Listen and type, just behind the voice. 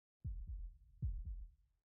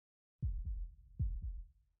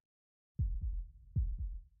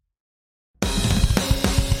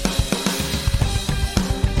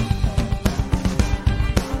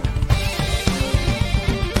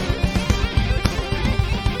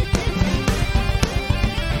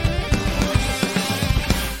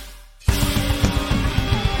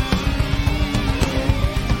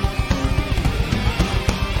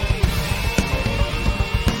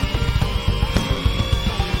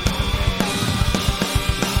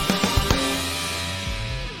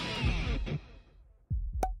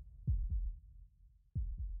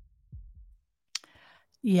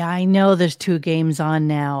Yeah, I know there's 2 games on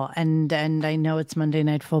now, and I know it's Monday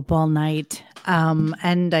Night Football night,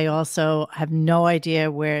 and I also have no idea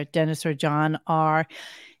where Dennis or John are,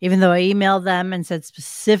 even though I emailed them and said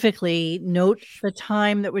specifically, "Note the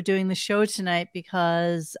time that we're doing the show tonight,"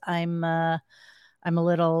 because I'm a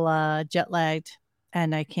little, jet lagged,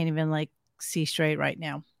 and I can't even, like, see straight right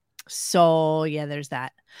now. So, yeah, there's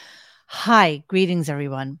that. Hi, greetings,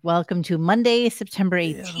 everyone. Welcome to Monday, September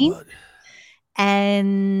Yeah, 18th. what?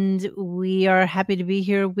 And we are happy to be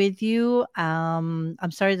here with you. I'm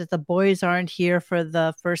sorry that the boys aren't here for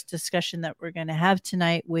the first discussion that we're going to have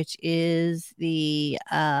tonight, which is the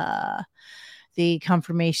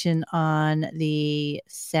confirmation on the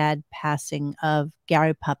sad passing of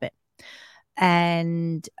Gary Puppet.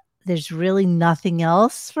 And there's really nothing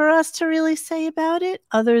else for us to really say about it,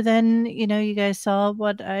 other than you guys saw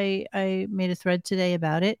what I made a thread today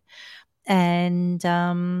about it, and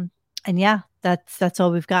yeah, that's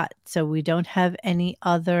all we've got. So we don't have any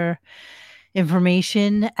other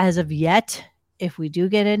information as of yet. If we do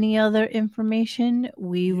get any other information,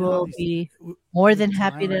 we will Obviously, be more with than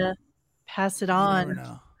happy time, to pass it you never on.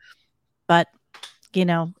 know. But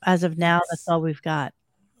as of now, that's It's, all we've got.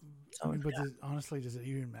 That's I all mean, we've but got. honestly, does it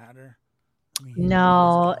even matter? I mean, he's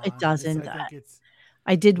No, it gone. doesn't. I think it's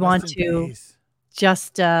I did rest want in to peace.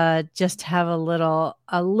 just have a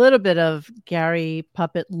little bit of Gary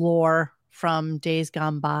Puppet lore from days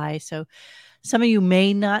gone by. So some of you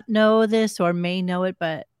may not know this or may know it,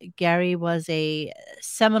 but Gary was a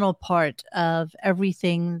seminal part of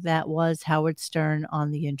everything that was Howard Stern on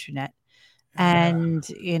the internet. Yeah. And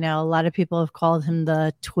a lot of people have called him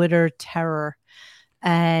the Twitter terror.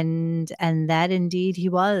 And that indeed he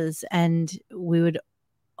was. And we would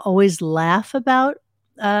always laugh about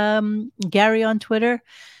Gary on Twitter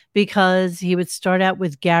because he would start out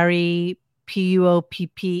with Gary Puppet,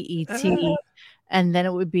 and then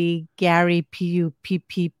it would be Gary Puppet,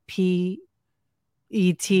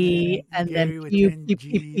 And then and then Gary with 10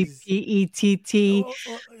 G's.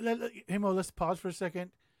 Puppet. Hey, Mo, let's pause for a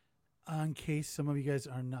second. In case some of you guys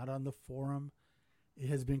are not on the forum, it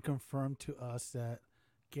has been confirmed to us that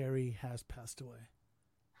Gary has passed away.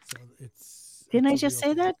 So Didn't it's I a just real say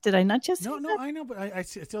thing. that? Did I not just say No, that? I know, but I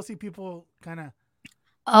still see people kind of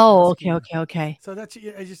Oh, okay, asking. okay, okay. So that's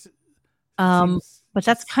I just it Um, seems but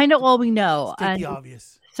that's just kind of to all we know. state And the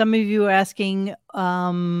obvious. some of you are asking,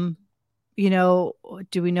 you know,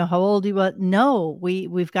 do we know how old he was? No,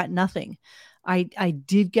 we've got nothing. I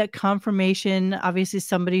did get confirmation. Obviously,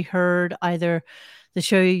 somebody heard either the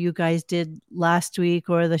show you guys did last week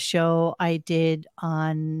or the show I did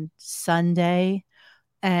on Sunday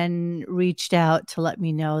and reached out to let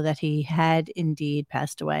me know that he had indeed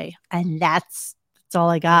passed away. And that's all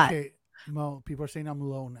I got. Okay, Mo, people are saying I'm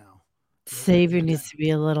low now. Savior You got. needs to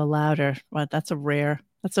be a little louder. But that's a rare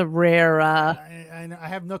I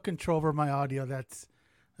have no control over my audio. That's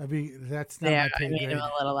not there. my I pay made him grade.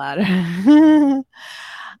 a little louder.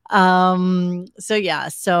 So yeah,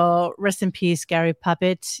 so rest in peace, Gary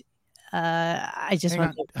Puppet. I just Hang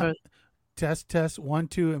want on. to throw Test 1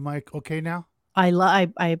 2. Am I okay now? I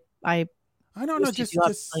I don't know. boosted you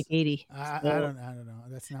up to like Just 80. So I don't know.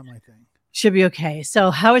 That's not my thing. should be okay. So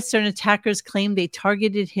Howard Stern attackers claim they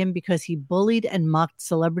targeted him because he bullied and mocked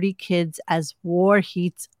celebrity kids as war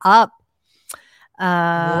heats up.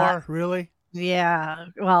 Uh War, really? yeah.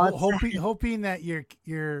 Well, it's Hoping that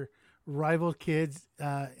your rival kids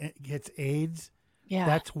gets AIDS. yeah.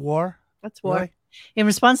 That's war, That's war. really. In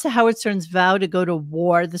response to Howard Stern's vow to go to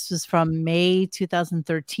war, this was from May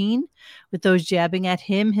 2013, with those jabbing at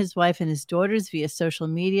him, his wife, and his daughters via social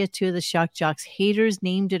media. Two of the shock jocks haters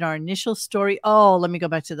named in our initial story. Oh, let me go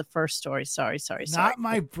back to the first story. Sorry. Not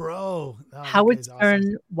my bro. Oh, that Howard guy's awesome.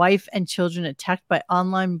 Stern, wife and children attacked by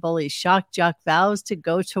online bullies. Shock jock vows to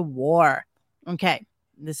go to war. Okay.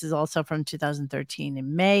 This is also from 2013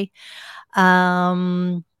 in May.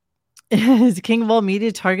 Um, Is the king of all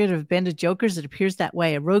media target of a band of jokers? It appears that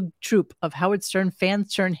way. A rogue troop of Howard Stern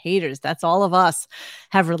fans turned haters, that's all of us,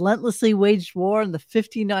 have relentlessly waged war on the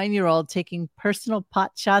 59-year-old, taking personal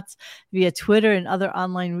pot shots via Twitter and other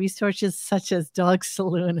online resources such as Dog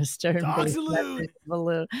Saloon, a Dog Stern-based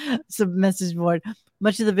Saloon. message board.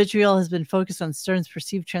 Much of the vitriol has been focused on Stern's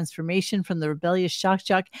perceived transformation from the rebellious shock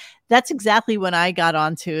jock. That's exactly when I got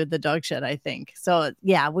onto the dog shed, I think. So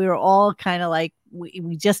yeah, we were all kind of like,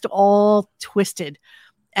 we just all twisted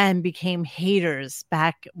and became haters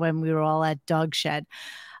back when we were all at dog shed.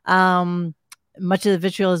 Um, Much of the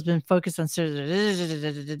vitriol has been focused on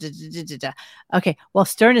okay. While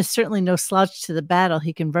Stern is certainly no slouch to the battle,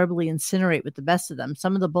 he can verbally incinerate with the best of them.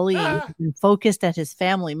 Some of the bullying has been focused at his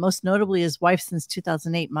family, most notably his wife since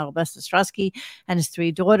 2008, model Bess Ostrowski, and his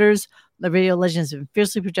 3 daughters. The radio legend has been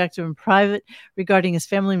fiercely protective in private regarding his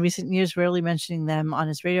family in recent years, rarely mentioning them on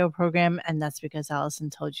his radio program, and that's because Allison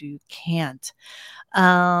told you can't.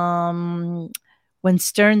 When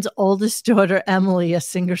Stern's oldest daughter, Emily, a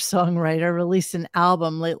singer-songwriter, released an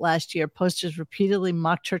album late last year, posters repeatedly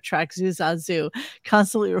mocked her track Zoo,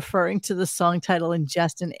 constantly referring to the song title in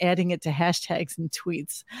jest and adding it to hashtags and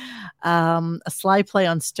tweets. A sly play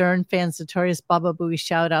on Stern fans' notorious Baba Booey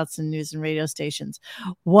shout-outs in news and radio stations.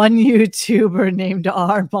 One YouTuber named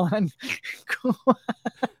Armand. You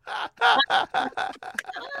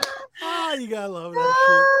gotta love that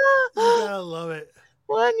shit. You gotta love it.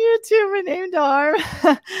 One YouTuber named Arm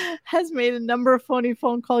has made a number of phony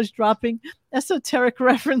phone calls dropping esoteric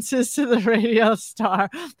references to the radio star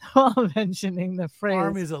while mentioning the phrase.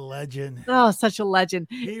 Arm is a legend. Oh, such a legend.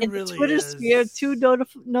 He In really the Twitter is. sphere, 2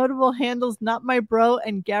 notable handles, Not My Bro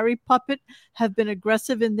and Gary Puppet, have been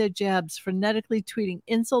aggressive in their jabs, frenetically tweeting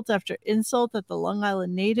insult after insult at the Long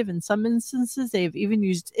Island native. In some instances, they have even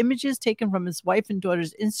used images taken from his wife and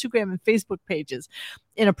daughter's Instagram and Facebook pages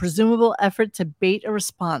in a presumable effort to bait a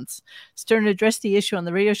response. Stern addressed the issue on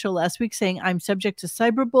the radio show last week, saying, "I'm subject to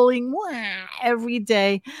cyberbullying every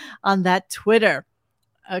day on that Twitter."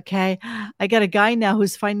 Okay. I got a guy now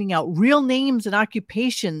who's finding out real names and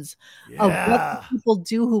occupations of what people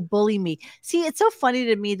do who bully me. See, it's so funny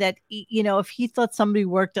to me that, if he thought somebody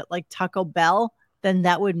worked at like Taco Bell, then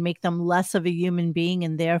that would make them less of a human being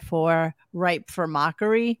and therefore ripe for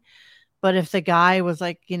mockery. But if the guy was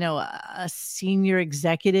like, a senior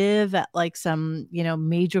executive at like some,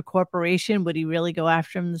 major corporation, would he really go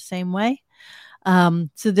after him the same way?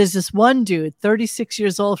 So there's this one dude, 36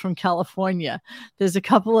 years old from California. There's a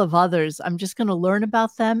couple of others. I'm just going to learn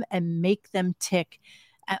about them and make them tick.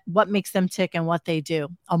 What makes them tick and what they do.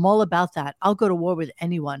 I'm all about that. I'll go to war with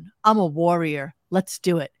anyone. I'm a warrior. Let's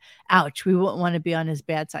do it. Ouch. We wouldn't want to be on his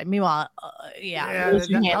bad side. Meanwhile,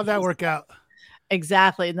 how'd that work out?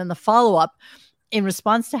 Exactly. And then the follow-up. In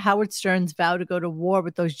response to Howard Stern's vow to go to war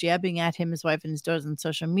with those jabbing at him, his wife, and his daughters on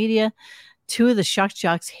social media, 2 of the Shock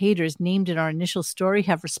Jocks haters named in our initial story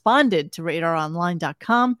have responded to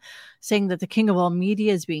RadarOnline.com, saying that the king of all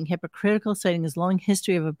media is being hypocritical, citing his long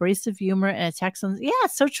history of abrasive humor and attacks on... Yeah,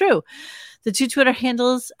 so true. The 2 Twitter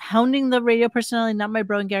handles hounding the radio personality, Not My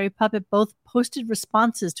Bro and Gary Puppet, both posted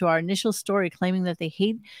responses to our initial story, claiming that the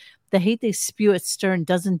hate they spew at Stern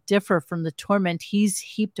doesn't differ from the torment he's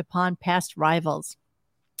heaped upon past rivals.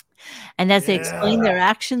 And as they explain their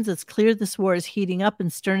actions, it's clear this war is heating up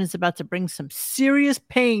and Stern is about to bring some serious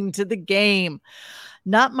pain to the game.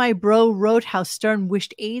 Not My Bro wrote how Stern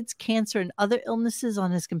wished AIDS, cancer, and other illnesses on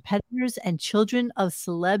his competitors and children of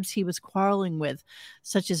celebs he was quarreling with,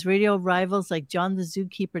 such as radio rivals like John the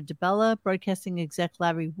Zookeeper DeBella, broadcasting exec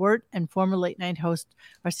Larry Wirt, and former late-night host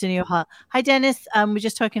Arsenio Hall. Hi, Dennis. We're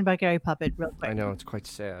just talking about Gary Puppet real quick. I know, it's quite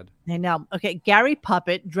sad. I know. Okay, Gary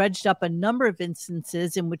Puppet dredged up a number of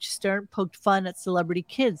instances in which Stern poked fun at celebrity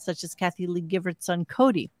kids, such as Kathy Lee Gifford's son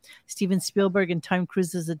Cody, Steven Spielberg and Tom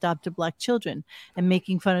Cruise's adopted black children, and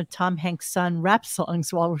making fun of Tom Hanks' son rap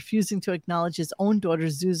songs while refusing to acknowledge his own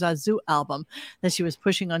daughter's Zoo album that she was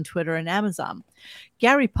pushing on Twitter and Amazon.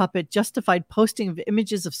 Gary Puppet justified posting of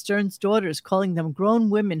images of Stern's daughters, calling them grown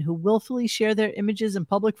women who willfully share their images in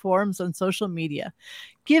public forums on social media.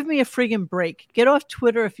 Give me a friggin' break. Get off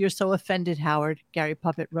Twitter if you're so offended, Howard, Gary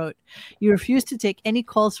Puppet wrote. You refuse to take any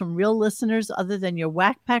calls from real listeners other than your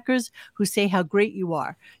whackpackers who say how great you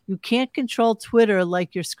are. You can't control Twitter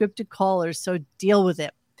like your scripted callers, so deal with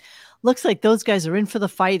it. Looks like those guys are in for the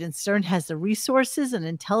fight, and Stern has the resources and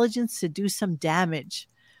intelligence to do some damage.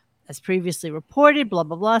 As previously reported, blah,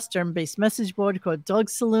 blah, blah, Stern-based message board called Dog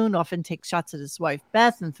Saloon often takes shots at his wife,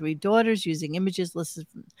 Beth, and 3 daughters using images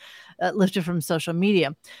lifted from social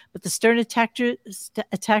media. But the Stern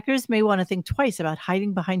attackers may want to think twice about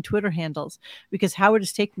hiding behind Twitter handles because Howard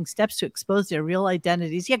is taking steps to expose their real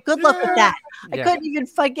identities. Yeah, good luck with that. Yeah.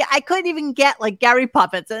 I couldn't even get like Gary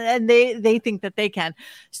Puppets, and they think that they can.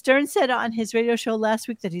 Stern said on his radio show last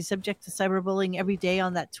week that he's subject to cyberbullying every day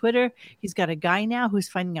on that Twitter. He's got a guy now who's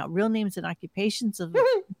finding out real names and occupations of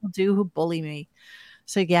people who bully me.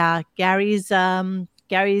 So yeah, Gary's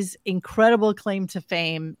incredible claim to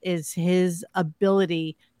fame is his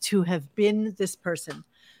ability to have been this person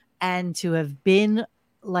and to have been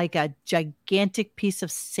like a gigantic piece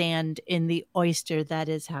of sand in the oyster that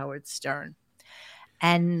is Howard Stern.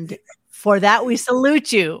 And for that, we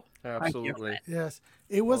salute you. Absolutely. Yes.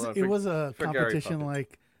 It was Although it was a for Gary competition Puppet.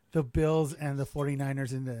 like the Bills and the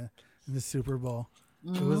 49ers in the Super Bowl.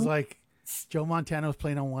 It was Mhm. like Joe Montana was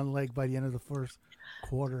playing on one leg by the end of the first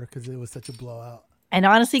quarter because it was such a blowout. And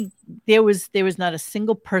honestly, there was not a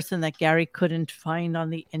single person that Gary couldn't find on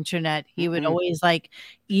the internet. He would Mm-mm. always like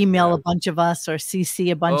email Yeah. a bunch of us or CC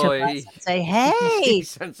a bunch Oh, of us he and say, he "Hey,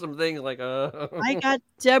 sent some things like I got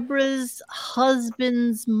Deborah's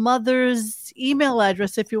husband's mother's email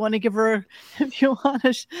address. If you want to give her, if you want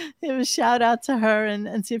to give a shout out to her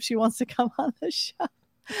and see if she wants to come on the show."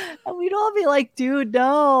 And we'd all be like, "Dude,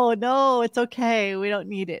 no, no, it's okay. We don't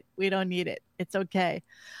need it. We don't need it. It's okay."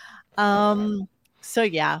 Um, so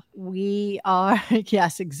yeah, we are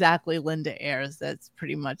yes, exactly, Linda Ayers. That's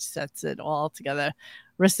pretty much sets it all together.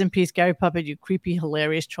 Rest in peace, Gary Puppet, you creepy,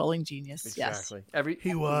 hilarious trolling genius. Yes. exactly.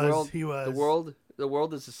 He The was. world He the was. world the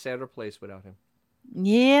world is a sadder place without him.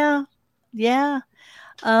 Yeah. Yeah.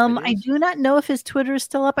 It I is. do not know if his Twitter is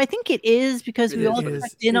still up. I think it is because It we It all is, but it's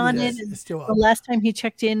is. checked in It on it. is. yes. And It's still the up. last time he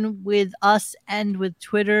checked in with us and with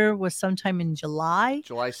Twitter was sometime in July.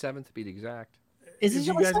 July 7th to be exact. Is it If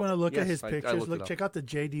you July guys 7th? want to look at Yes, his I pictures, looked it up. check out the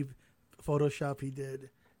JD Photoshop he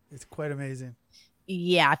did. It's quite amazing.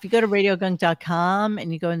 Yeah, if you go to radiogunk.com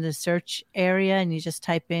and you go in the search area and you just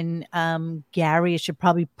type in Gary, it should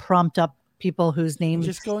probably prompt up people whose names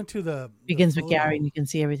Just go into the begins with Gary photo and you can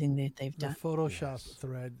see everything that they've the done. Photoshop Yes.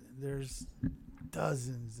 thread. There's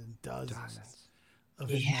dozens and dozens Dozens. of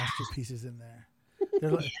his Yeah. masterpieces in there.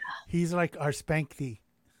 They're like, he's like our Spanky.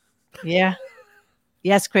 Yeah.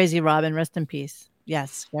 Yes, Crazy Robin, rest in peace.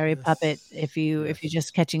 Yes, Gary Puppet. Yes. If you're Yes.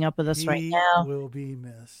 just catching up with us right He now, will be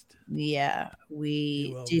missed. yeah, He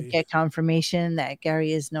we will did be. get confirmation that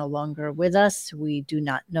Gary is no longer with us. We do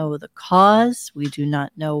not know the cause. We do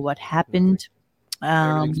not know what happened.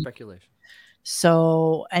 Everything's Um, speculation.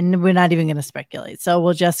 so, and we're not even going to speculate. So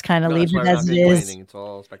we'll just kind of No, leave that's why it we're not as going it to do is. anything. It's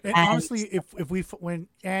all And speculation. And honestly, if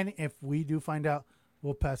we do find out,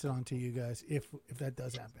 we'll pass it on to you guys if that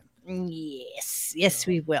does happen. yes,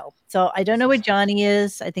 we will. So I don't know where Johnny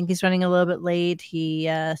is. I think he's running a little bit late. He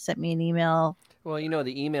sent me an email. Well,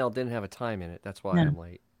 the email didn't have a time in it. That's why No. I'm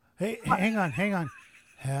late. Hey, hang on.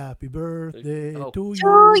 Happy birthday Oh. to To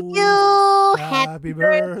you. you, Happy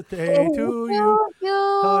birthday to you.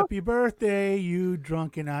 you. Happy birthday, you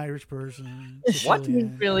drunken Irish person. What? He's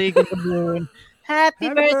Sicilian. really good moon. Happy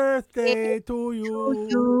Happy birthday birthday to to you.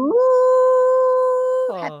 you.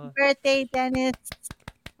 Happy Oh, birthday, Dennis.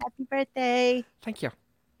 Happy birthday. thank you.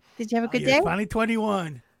 Did you have a good You're day? finally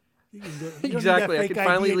 21. You don't need that Exactly. I fake can ID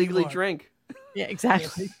finally legally anymore. drink. Yeah,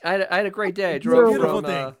 exactly. I had a great day. I It's a drove beautiful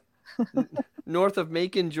from north of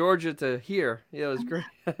Macon, Georgia to here. Yeah, it was great.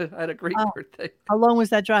 I had a great Oh. birthday. How long was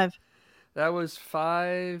that drive? That was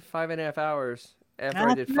five and a half hours after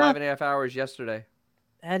I That's did enough. 5.5 hours yesterday.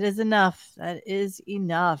 That is enough. That is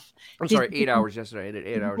enough. I'm Did sorry, you 8 hours yesterday. I did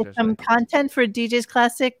 8 did you hours get some yesterday. content for DJ's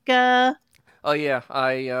Classic? Oh yeah,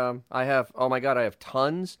 I have. Oh my God, I have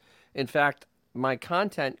tons. In fact, my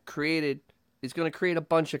content created is going to create a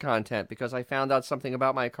bunch of content because I found out something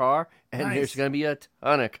about my car, and Nice. there's going to be a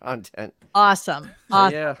ton of content. Awesome. So,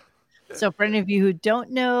 Awesome. yeah, So, for any of you who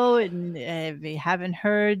don't know and if you haven't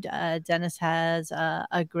heard, Dennis has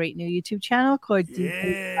a great new YouTube channel called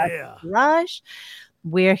DJ Yeah. Garage,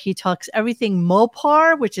 where he talks everything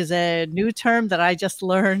Mopar, which is a new term that I just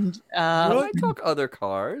learned. I What? talk other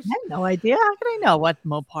cars. I had no idea. How can I know what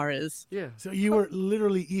Mopar is? Yeah, So you were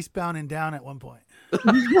literally eastbound and down at one point. I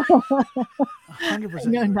 100%.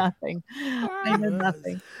 know you were. nothing. I know Yes.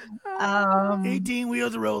 nothing. 18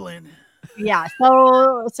 wheels rolling. Yeah,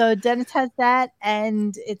 so Dennis has that,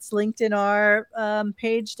 and it's linked in our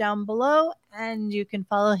page down below, and you can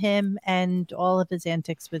follow him and all of his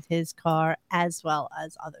antics with his car as well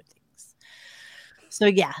as other things. So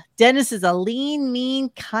yeah, Dennis is a lean, mean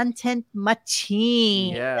content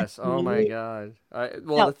machine. yes. Oh my God.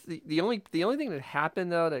 No. The only thing that happened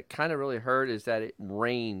though that kind of really hurt is that it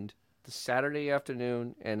rained the Saturday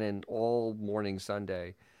afternoon and then all morning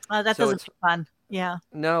Sunday. That So doesn't it's- make fun. Yeah.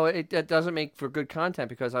 No, that doesn't make for good content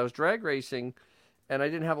because I was drag racing and I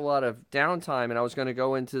didn't have a lot of downtime and I was going to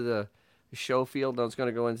go into the show field and I was going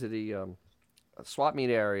to go into the swap meet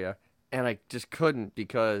area and I just couldn't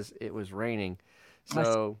because it was raining.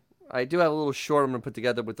 So I do have a little short I'm going to put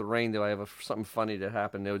together with the rain though. I have something funny that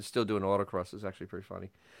happened. They would still do an autocross. It's actually pretty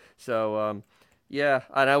funny. So yeah,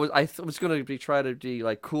 and I was going to try to be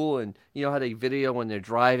like cool and you know how they video when they're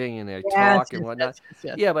driving and they talk and whatnot.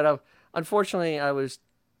 Yes. Yeah, but unfortunately, I was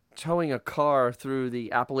towing a car through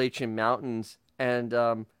the Appalachian Mountains, and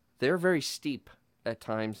they're very steep at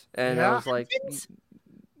times. And I Yeah. was like, Mountains?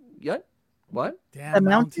 "Yeah, what? Damn The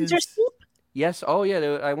mountains are steep. Yes. Oh, yeah.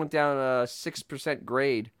 I went down a 6%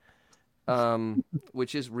 grade,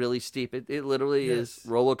 which is really steep. It literally is Yes.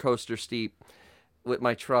 roller coaster steep with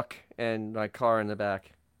my truck and my car in the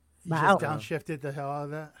back. You just Wow. downshifted the hell out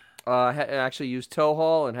of that. I actually used tow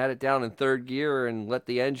haul and had it down in third gear and let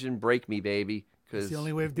the engine brake me, baby, It's the because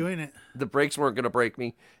only way of doing it. the brakes weren't going to break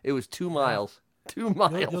me. It was 2 miles. 2 You'll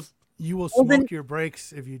miles. you will Holden, smoke your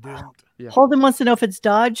brakes if you don't. Yeah. Holden wants to know if it's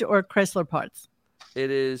Dodge or Chrysler parts.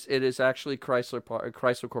 It is actually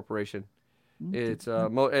Chrysler Corporation. It's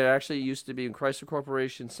it actually used to be when Chrysler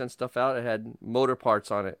Corporation sent stuff out. It had motor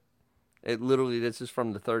parts on it. It literally, this is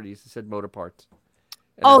from the 30s. It said motor parts.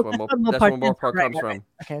 And Oh, that's that's where what that's where Mopar Mopar right, comes right, from.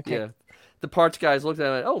 right. Okay. Yeah. The parts guys looked at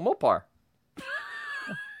it and went, oh, Mopar.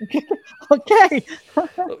 Okay.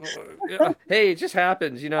 Hey, it just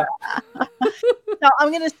happens, So I'm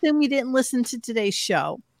going to assume you didn't listen to today's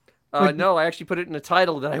show. No, I actually put it in the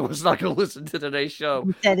title that I was not going to listen to today's show.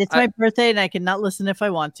 You said it's my birthday and I cannot listen if I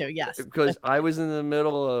want to. Yes. Because I was in the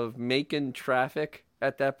middle of making traffic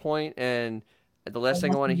at that point, and the last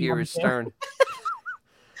thing I want to hear is Stern.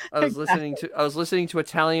 I was listening to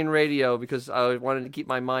Italian radio because I wanted to keep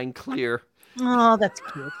my mind clear. Oh, that's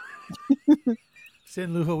cute.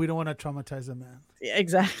 Sin Lujo, we don't want to traumatize a man. Yeah,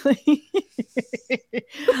 exactly.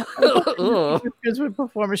 Because we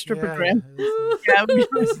perform a stripper gram.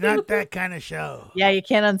 It's not that kind of show. Yeah, you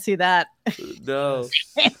can't unsee that. No.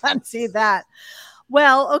 Can't unsee that.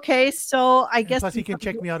 Well, okay, so I guess. Plus, he can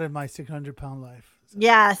check me out in my 600-pound life. So.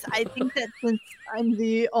 Yes, I think that since I'm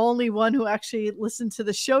the only one who actually listened to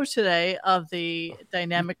the show today of the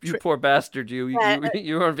dynamic. You poor bastard, you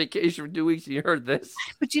were on vacation for 2 weeks and you heard this.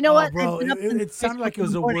 But you know what? Bro, it sounded like it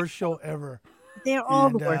was the worst show ever. They're all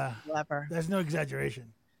the worst show ever. That's no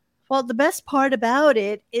exaggeration. Well, the best part about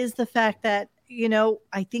it is the fact that,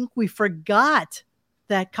 I think we forgot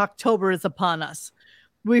that Cocktober is upon us.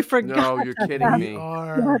 We forgot. No, you're kidding me.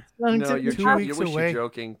 No, you're 2 weeks away. You're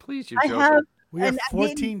joking. Please, you're joking. We are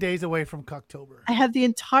 14 days away from Cocktober. I have the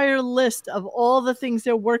entire list of all the things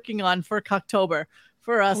they're working on for Cocktober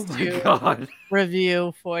for us to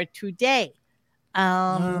review for today.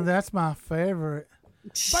 That's my favorite.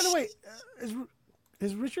 By the way,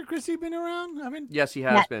 has Richard Christie been around? Yes, he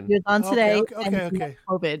has been. He was on today. Okay.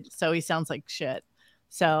 COVID, so he sounds like shit.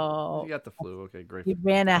 So he got the flu. Okay, great. He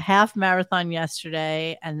ran a half marathon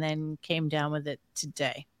yesterday and then came down with it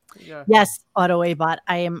today. Yeah. Yes, Auto Abot.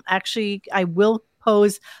 I'll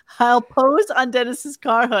pose on Dennis's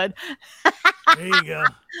car hood. There you go.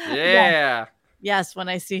 Yeah. Yes, when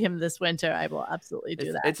I see him this winter, I will absolutely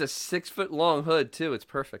do that. It's a 6-foot long hood too. It's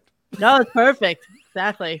perfect. No, it's perfect.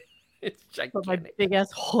 Exactly. It's gigantic. Put my big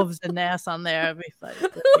ass hooves and ass on there. It'd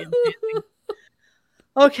be amazing.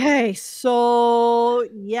 Okay, so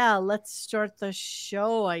yeah, let's start the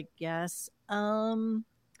show, I guess.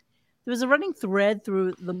 There was a running thread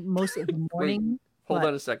through the most of the morning. Wait, hold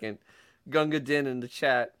on a second. Gunga Din in the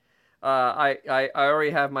chat. I already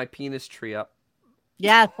have my penis tree up.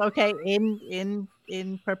 Yes, okay.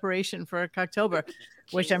 In preparation for Cocktober,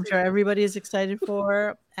 which I'm sure everybody is excited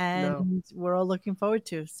for, and we're all looking forward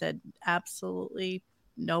to. Said absolutely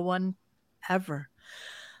no one ever.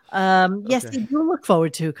 Yes, I do look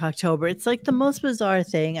forward to Cocktober. It's like the most bizarre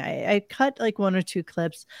thing. I cut like one or two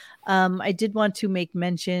clips. I did want to make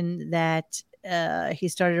mention that he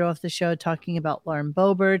started off the show talking about Lauren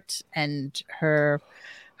Boebert and her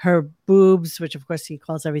boobs, which of course he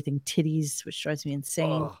calls everything titties, which drives me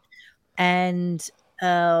insane. Oh. And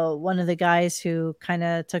one of the guys who kind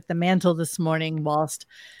of took the mantle this morning whilst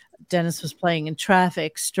Dennis was playing in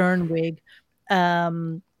traffic, Sternwig,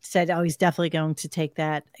 said, oh, he's definitely going to take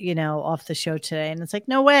that, off the show today. And it's like,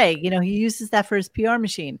 no way. He uses that for his PR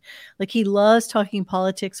machine. Like, he loves talking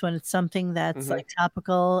politics when it's something that's like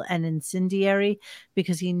topical and incendiary,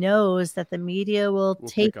 because he knows that the media will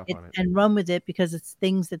take it and run with it because it's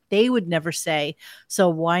things that they would never say. So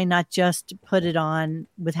why not just put it on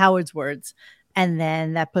with Howard's words? And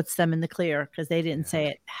then that puts them in the clear because they didn't say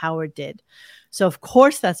it. Howard did. So of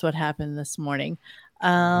course that's what happened this morning.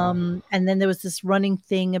 And then there was this running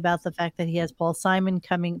thing about the fact that he has Paul Simon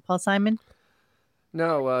coming. Paul Simon?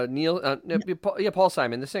 No, Neil. Paul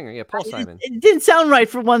Simon, the singer. Yeah, Paul Simon. It didn't sound right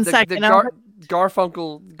for one second.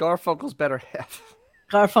 Garfunkel's better half.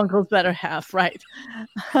 Garfunkel's better half, right?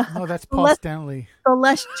 No, that's Paul Stanley. The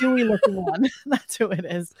less Jewy looking one. That's who it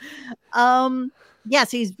is. Yes,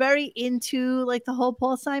 he's very into like the whole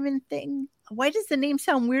Paul Simon thing. Why does the name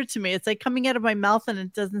sound weird to me? It's like coming out of my mouth and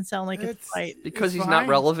it doesn't sound like it's right. Because he's not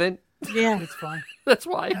relevant. Yeah. It's fine. That's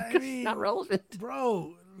why. He's not relevant.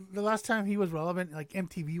 Bro, the last time he was relevant, like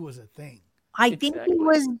MTV was a thing. I think he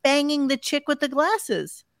was banging the chick with the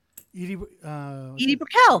glasses. Edie, Edie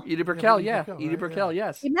Brickell. Edie Brickell, yeah. Brickell, Edie right? Brickell,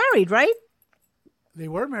 yes. They married, right? They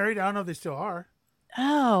were married. I don't know if they still are.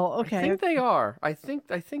 Oh, I okay. think they are. I think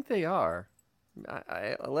they are.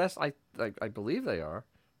 I believe they are.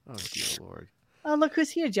 Oh dear Lord. Oh, look who's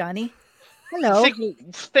here, Johnny. Hello.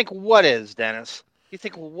 Think what is, Dennis? You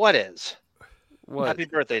think what is? What? Happy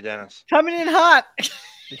birthday, Dennis. Coming in hot.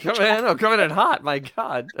 Coming in hot. My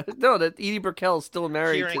God. No, that Edie Brickell is still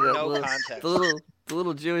married Hearing to no the context.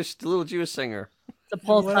 little Jewish singer. The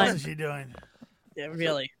Paul What else time. is she doing? Yeah,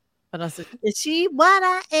 really. What else is she? What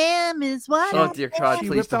I am is what Oh I dear God, She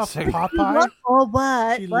please ripped don't off sing. Popeye. or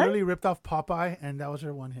what? She What? literally ripped off Popeye, and that was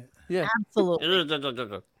her one hit. Yeah. Absolutely.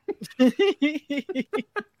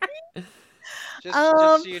 Just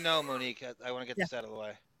so you know, Monique, I want to get Yeah. this out of the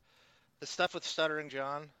way. The stuff with Stuttering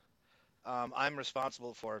John, I'm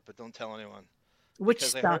responsible for it, but don't tell anyone. Which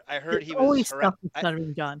Because stuff? I heard There's he always was stuff with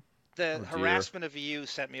Stuttering John. the Oh, dear. harassment of you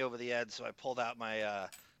sent me over the edge, so I pulled out my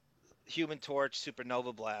Human Torch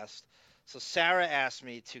Supernova Blast. So Sarah asked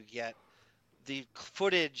me to get the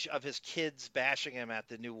footage of his kids bashing him at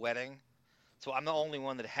the new wedding. So I'm the only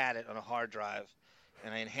one that had it on a hard drive,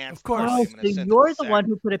 and I enhanced. Of course. the Oh, volume so and I sent it you're to the Sarah. one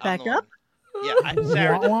who put it I'm back the up? one. Yeah,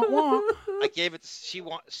 Sarah. Wah, wah, wah. I gave it.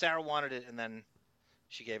 Sarah wanted it, and then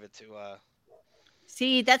she gave it to.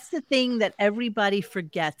 See, that's the thing that everybody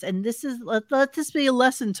forgets. And this is let this be a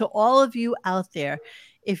lesson to all of you out there.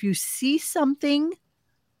 If you see something,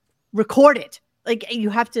 record it. Like you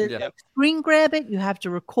have to Yeah. screen grab it, you have to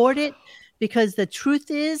record it, because the truth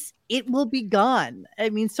is it will be gone. I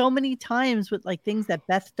mean, so many times with like things that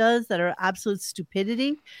Beth does that are absolute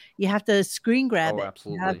stupidity, you have to screen grab Oh, it. You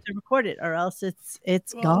absolutely. have to record it, or else it's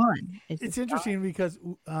Well, gone. It's just interesting because,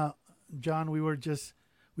 John,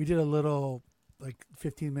 we did a little like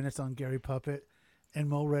 15 minutes on Gary Puppet, and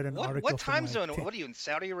Mo read an article. What from, time like, zone? What are you in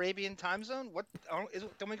Saudi Arabian time zone? What?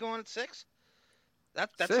 Don't we go on at 6?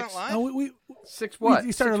 That's 6? not live. No, we 6 what?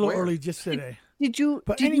 we started 6 a little where? early just today. Did you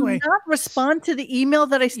But did anyway- you not respond to the email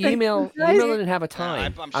that I sent? Email you guys? didn't have a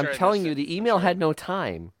time. I'm sure I telling missed you, it. the I'm email sure. had no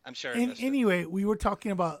time. I'm sure. I And missed it. anyway, we were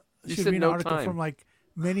talking about You should said be an no article time. from like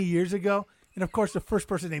many years ago, and of course, the first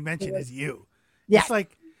person they mention is you. Yeah.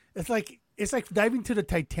 It's like diving to the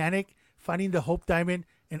Titanic, finding the Hope Diamond,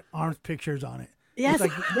 and Arms pictures on it. Yes.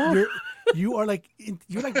 It's like yes. you're like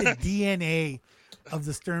the DNA of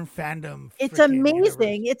the Stern fandom. It's frickin' amazing.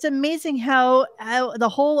 universe. It's amazing how the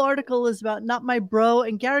whole article is about not my bro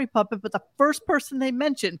and Gary Puppet, but the first person they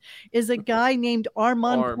mention is a guy named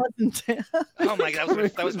Armand Arm. Pleasant. Oh my god,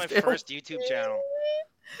 that was my Clydesdale. first YouTube channel.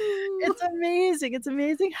 It's amazing. It's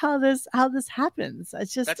amazing how this happens.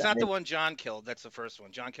 It's just That's not the one John killed. That's the first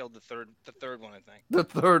one. John killed the third one, I think. The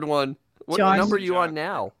third one. What John- number are you John. on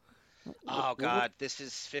now? Oh god, this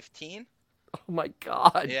is 15. Oh my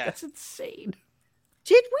God. Yeah. That's insane.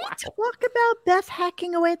 Did we talk about Beth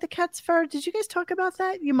hacking away at the cat's fur? Did you guys talk about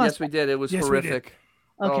that? You must. Yes, we did. It was Yes, we did. horrific.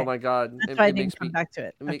 Okay. Oh my God. That's why I it didn't makes come me back to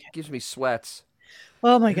it. it Okay. gives me sweats.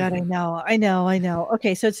 Oh my God, I know.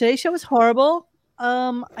 Okay, so today's show was horrible.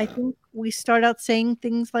 I think we start out saying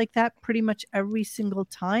things like that pretty much every single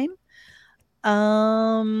time.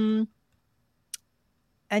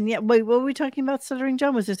 And yet, wait, what were we talking about, Stuttering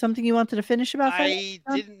John? Was there something you wanted to finish about that? I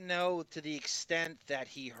didn't know to the extent that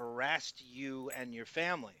he harassed you and your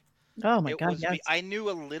family. Oh my It God, was yes. I knew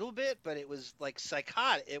a little bit, but it was like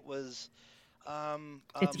psychotic. It was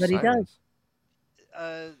It's what he does.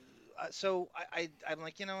 Sirens. So I'm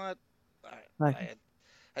like, you know what? Right. I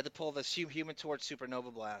had to pull the Human Torch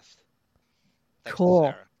Supernova Blast. Thanks to Cool.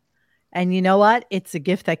 Sarah. And you know what? It's a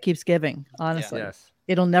gift that keeps giving, honestly. Yes.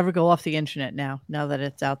 It'll never go off the internet now that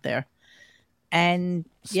it's out there. And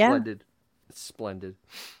yeah, Splendid. Splendid.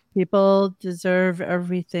 people deserve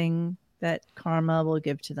everything that karma will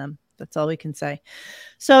give to them. That's all we can say.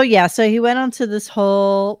 So yeah, so he went on to this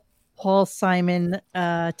whole Paul Simon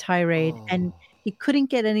tirade, and he couldn't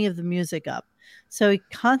get any of the music up. So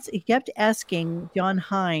he kept asking John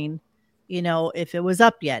Hine, if it was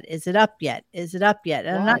up yet. Is it up yet? Is it up yet?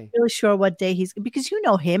 And I'm not Why? really sure what day because you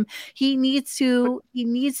know him. He needs to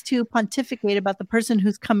pontificate about the person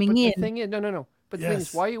who's coming But in. the thing is, no. But the thing is,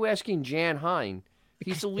 Yes. why are you asking Jan Hine?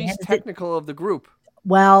 He's the least Jan is- technical of the group.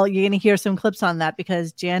 Well, you're going to hear some clips on that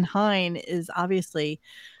because Jan Hine is obviously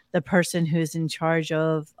the person who's in charge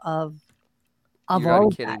of You all gotta of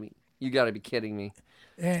be kidding that. me. You gotta be kidding me.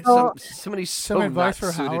 And Somebody's so some advice not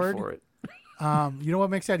for suited Howard? for it. you know what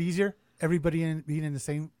makes that easier? Everybody being in the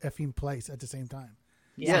same effing place at the same time.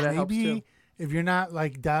 Yeah, So that helps maybe too. if you're not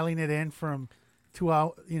like dialing it in from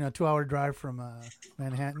 2-hour drive from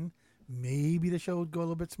Manhattan, maybe the show would go a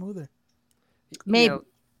little bit smoother. Maybe.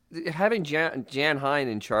 having Jan Hine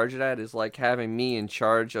in charge of that is like having me in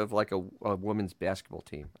charge of like a women's basketball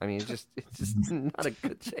team. I mean, it's just not a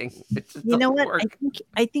good thing. It just You know doesn't what? work.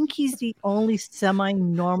 I think he's the only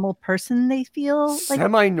semi-normal person they feel like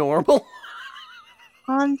Semi-normal.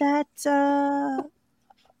 on that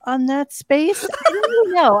space. I don't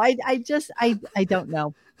really know. I don't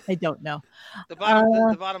know. I don't know. The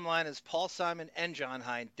bottom line is Paul Simon and John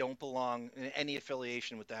Hine don't belong in any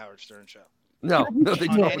affiliation with the Howard Stern Show. No, they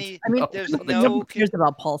On don't. any- I mean, there's nobody no- cares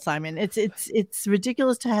about Paul Simon. It's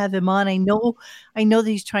ridiculous to have him on. I know that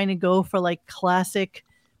he's trying to go for like classic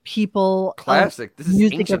people, Classic. This is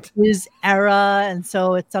music ancient. of his era, and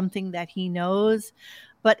so it's something that he knows.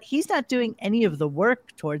 But he's not doing any of the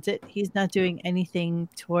work towards it. He's not doing anything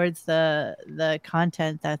towards the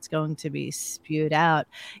content that's going to be spewed out.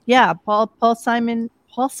 Yeah, Paul Simon.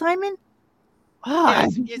 Paul Simon. Yeah, Ah,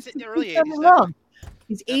 it's in the early he's done 80s. it wrong.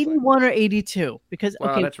 He's Definitely. 81 or 82 because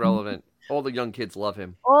Wow, okay, that's relevant. All the young kids love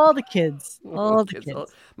him. all the kids.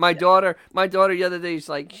 My daughter the other day,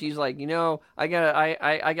 she's like, you know, I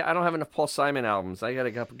don't have enough Paul Simon albums. I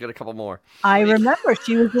gotta get a couple more. I remember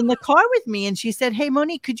she was in the car with me and she said, "Hey,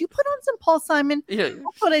 Monique, could you put on some Paul Simon? Yeah.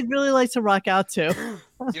 That's what I'd really like to rock out to." You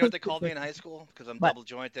know what they called me in high school? Because I'm What? double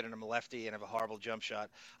jointed and I'm a lefty and have a horrible jump shot.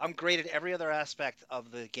 I'm great at every other aspect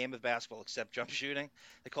of the game of basketball except jump shooting.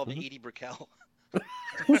 They called me Edie Brickell.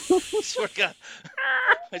 Swear to God.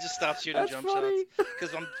 I just stopped shooting That's jump funny. shots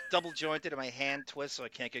because I'm double jointed and my hand twists so I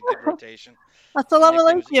can't get good rotation.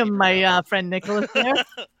 Assalamu nickname was alaikum, Edie my friend Nicholas there.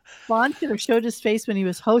 Bond should have showed his face when he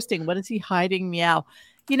was hosting. What is he hiding? Meow.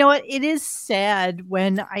 You know what? It is sad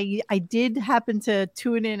when I did happen to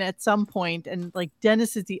tune in at some point and like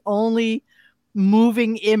Dennis is the only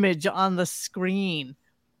moving image on the screen.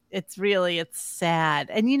 It's sad.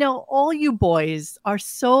 And you know, all you boys are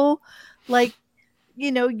so like,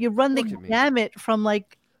 you know, you run the Look at me. gamut from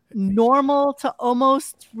like normal to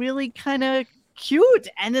almost really kind of cute.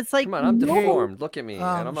 And it's like, Come on, I'm no. deformed. Look at me, and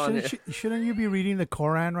I'm on it. Shouldn't you be reading the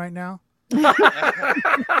Quran right now?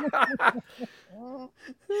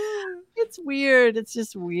 It's weird. It's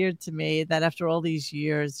just weird to me that after all these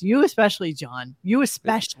years, you especially, John, you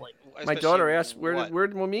especially. My Especially daughter asked, what? "Where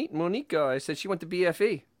did Monique go?" I said she went to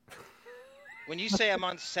BFE. When you say I'm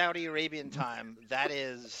on Saudi Arabian time, that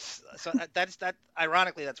is that.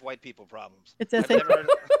 Ironically, that's white people problems. It's I've SAT. never,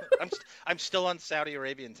 I'm still on Saudi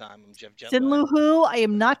Arabian time. I'm jet lag. Sinluhu, I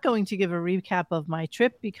am not going to give a recap of my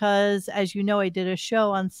trip because, as you know, I did a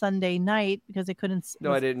show on Sunday night because I couldn't.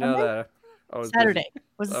 No, I didn't know that. I was Saturday.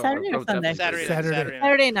 Was it Oh, Saturday or oh, Sunday? definitely. Saturday.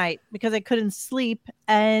 Saturday night because I couldn't sleep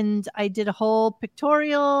and I did a whole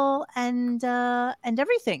pictorial and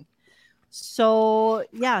everything. So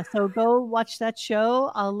yeah, so go watch that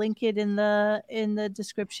show. I'll link it in the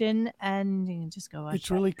description and you can just go watch.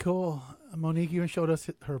 It's really cool. Monique even showed us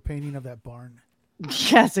her painting of that barn.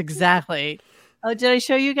 Yes, exactly. Oh, did I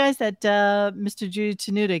show you guys that Mr. Judy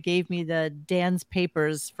Tenuta gave me the Dan's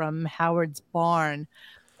papers from Howard's barn,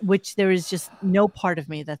 which there is just no part of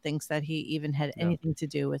me that thinks that he even had anything to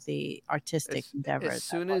do with the artistic endeavor. As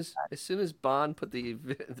soon as Bond put the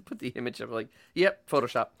image up, like, yep,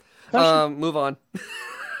 Photoshop. Photoshop. Move on.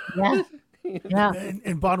 Yeah, yeah.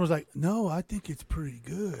 And Bond was like, "No, I think it's pretty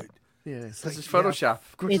good." Yeah, this like, is Photoshop.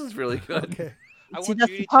 Of course, It's- it's really good. Okay. I See, want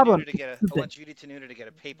that's Judy the problem. Tenuta to get a. I Stupid. want Judy Tenuta to get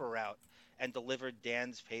a paper route and deliver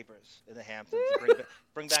Dan's papers in the Hamptons.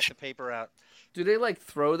 Bring back the paper route. Do they like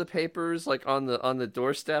throw the papers like on the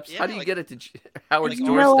doorsteps? Yeah, How do you like- get it to Howard's like You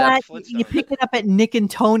know doorstep? what? Flintstones. You pick it up at Nick and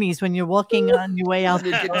Tony's when you're walking on your way out.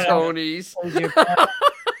 Nick the and door. Tony's.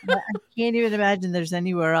 I can't even imagine there's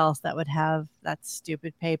anywhere else that would have that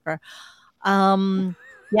stupid paper.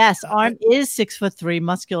 Yes, Arm is 6'3",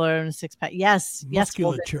 muscular and a six pack. Yes, Holden.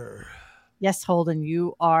 Musculature. Yes, Holden,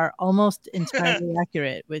 you are almost entirely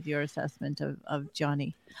accurate with your assessment of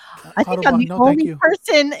Johnny. I think I'm Autobahn, the no, thank only you.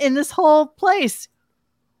 person in this whole place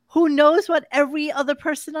who knows what every other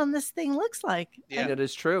person on this thing looks like. Yeah. That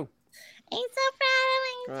is true. I'm so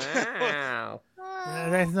proud of me. Wow.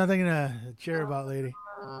 That's nothing to cheer about, lady.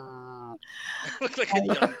 Look like a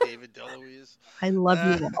young David DeLuise. I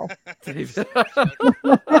love you all. David. He's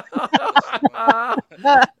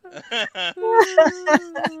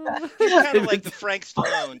kind of like the Frank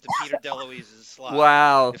Stallone to Peter DeLuise's Sly.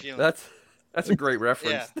 Wow, If you- that's a great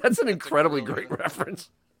reference. Yeah, That's an a incredibly real great reference.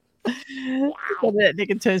 Nick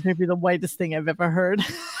and Tony's may be the whitest thing I've ever heard.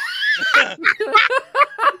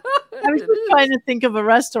 I was just trying to think of a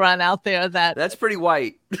restaurant out there that, That's pretty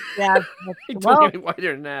white. yeah. Don't Well, get any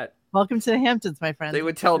whiter than that. welcome to the Hamptons, my friend. They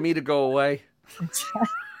would tell me to go away.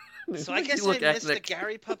 So I guess You I look missed the ethnic.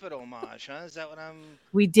 Gary Puppet homage, huh? Is that what I'm?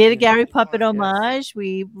 We did a Gary Come Puppet on, homage.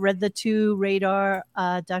 We read the two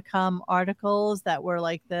radar.com articles that were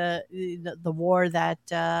like the war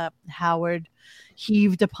that Howard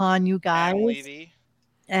heaved upon you Adam guys. Levy.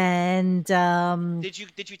 And Did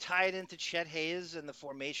you tie it into Chet Hayes and the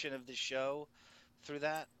formation of the show through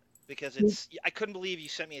that? Because I couldn't believe you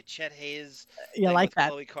sent me a Chet Hayes you thing like with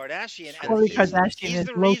that. Khloe Kardashian, and Khloe Bullshit. Kardashian he's is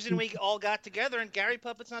the reason Loki. we all got together. And Gary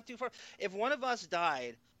Puppet's not too far. If one of us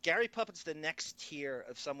died, Gary Puppet's the next tier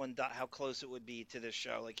of someone how close it would be to this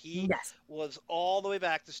show. Like he Yes. was all the way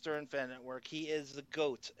back to Stern Fan Network. He is the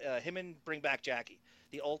goat. Him and Bring Back Jackie,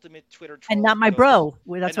 the ultimate Twitter And troll not my goats.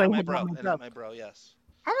 bro. That's And why not we my had not bro. my And bro. not my bro. Yes.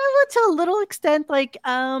 And to a little extent, like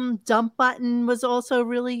Dump Button was also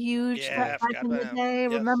really huge Yeah, I back forgot in about the him. day.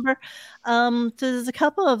 Yes. Remember? So there's a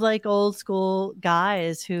couple of like old school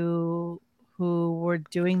guys who were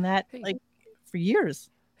doing that Hey. like for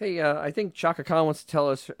years. Hey, I think Chaka Khan wants to tell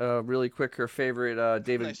us really quick her favorite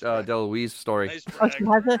David Nice try. DeLuise story. Nice Oh, she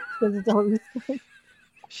brag. has a totally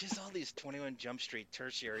She has all these 21 Jump Street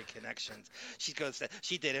tertiary connections. She goes to,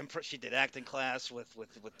 she did acting class with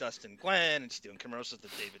Dustin Gwen, and she's doing commercials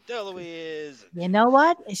with David DeLuise. You know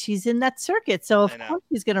what? She's in that circuit, so I of know. course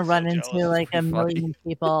she's gonna So run jealous. into like a Pretty funny. million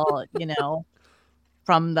people,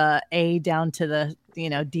 from the A down to the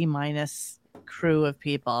D minus crew of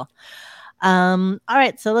people. All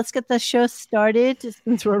right, so let's get the show started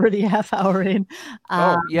since we're already a half hour in.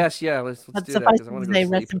 Oh yes, yeah. Let's But do that suffice because I it want to to go say, to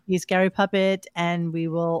rest sleep. in peace, Gary Puppet, and we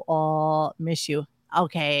will all miss you.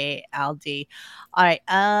 Okay, Aldi. All right,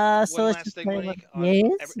 so One let's last just thing, play Monique.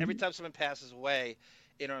 yes. Every time someone passes away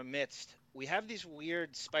in our midst, we have these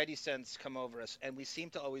weird spidey sense come over us, and we seem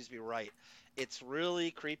to always be right. It's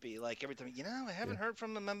really creepy. Like every time, I haven't heard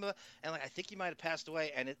from a member, and like I think he might have passed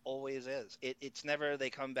away, and it always is. It's never they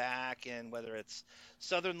come back, and whether it's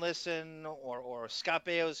Southern Listen or Scott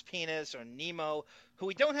Baio's penis or Nemo, who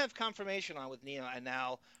we don't have confirmation on with Nemo, and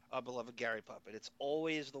now our beloved Gary Puppet. It's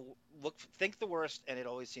always think the worst, and it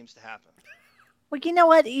always seems to happen. Well, you know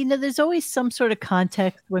what? There's always some sort of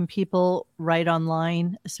context when people write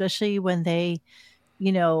online, especially when they,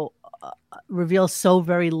 you know, reveal so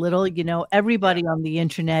very little. Everybody on the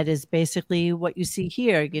internet is basically what you see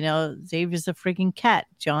here. Xavier's a freaking cat.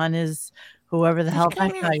 John is whoever the hell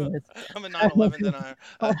that guy is. I'm a 9/11 denier.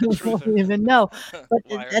 I don't even know. But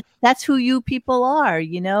Liar. that's who you people are.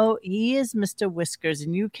 He is Mr. Whiskers,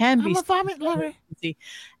 and you can be I'm a vomit, Larry. crazy.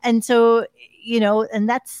 And so, and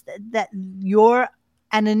that's that your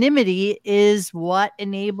anonymity is what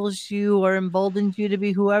enables you or emboldens you to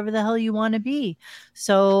be whoever the hell you want to be.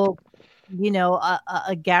 So,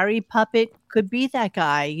 a Gary Puppet could be that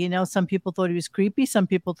guy. Some people thought he was creepy. Some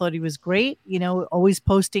people thought he was great. Always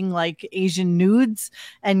posting like Asian nudes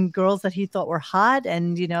and girls that he thought were hot,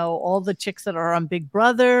 and all the chicks that are on Big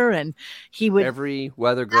Brother. And he would Every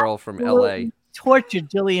weather girl from absolutely LA. tortured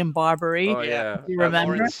Jillian Barbary. Oh yeah. You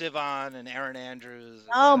remember? Lauren Sivan and Aaron Andrews.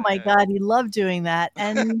 Oh my God, he loved doing that.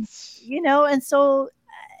 And and so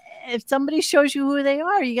if somebody shows you who they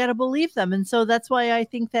are, you got to believe them. And so that's why I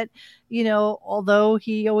think that, although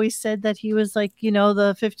he always said that he was like, the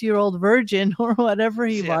 50-year-old virgin or whatever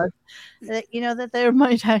he was, that, that there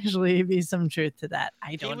might actually be some truth to that.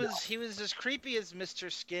 I don't know. He was as creepy as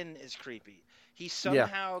Mr. Skin is creepy. He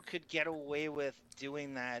somehow could get away with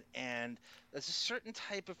doing that, and there's a certain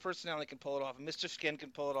type of personality that can pull it off. And Mr. Skin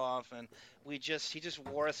can pull it off, and he just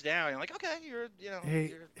wore us down. You're like, okay, Hey,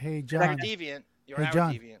 you're our John. deviant. You're Hey, our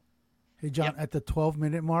John. deviant. Hey, John. Yep. At the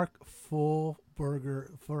 12-minute mark, full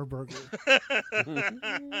burger.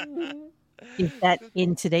 Is that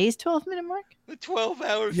in today's 12-minute mark? The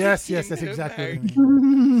 12-hour. Yes, that's exactly what I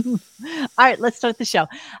mean. All right, let's start the show.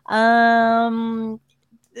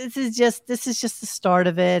 This is just the start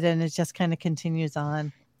of it, and it just kind of continues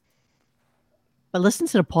on. But listen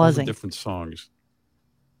to the All the pausing. different songs.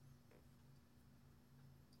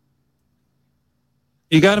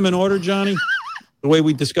 You got them in order, Johnny? The way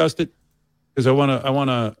we discussed it? Because I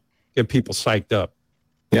wanna get people psyched up.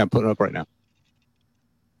 Yeah, I'm putting it up right now.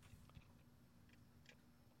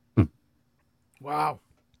 Wow.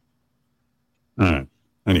 All right.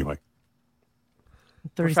 Anyway.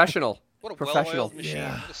 Professional. What a Professional. well-oiled machine.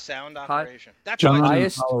 Yeah. What a sound Hi- operation. That's John why in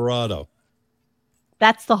highest- Colorado.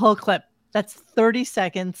 That's the whole clip. That's 30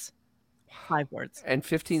 seconds, 5 words. And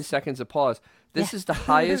 15 seconds of pause. This is the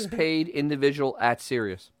highest paid individual at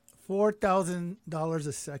Sirius. $4,000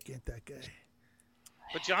 a second, that guy.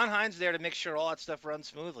 But John Hines there to make sure all that stuff runs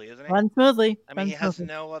smoothly, isn't he? Run smoothly. I mean, Run he has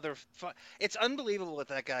smoothly. no other. It's unbelievable what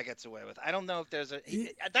that guy gets away with. I don't know if there's a.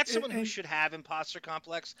 That's someone who should have imposter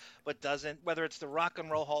complex, but doesn't. Whether it's the Rock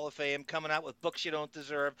and Roll Hall of Fame coming out with books you don't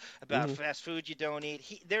deserve about fast food you don't eat.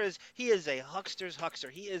 He is a huckster's huckster.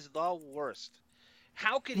 He is the worst.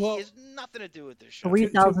 How could he? Has nothing to do with this show.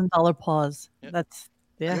 $3,000 pause. That's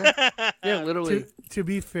Yeah, literally. To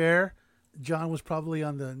be fair, John was probably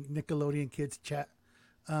on the Nickelodeon Kids chat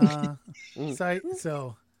site,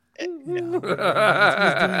 so he was doing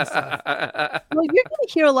stuff. Well, you're going to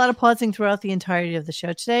hear a lot of pausing throughout the entirety of the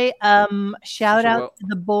show today. Shout out to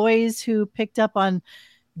the boys who picked up on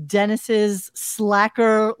Dennis's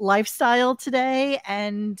slacker lifestyle today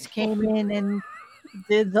and came in and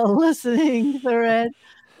did the listening thread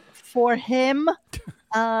for him.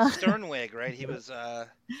 Sternwig, right? He was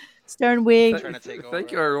Sternwig. trying to take over.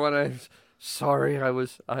 Thank you, everyone. I'm sorry, I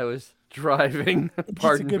was driving.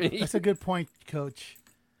 Pardon me. That's a good point, Coach.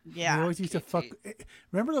 Yeah. They always used to fuck.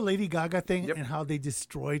 Remember the Lady Gaga thing and how they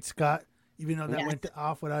destroyed Scott, even though that went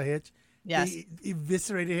off without a hitch? Yes. They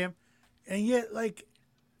eviscerated him. And yet, like,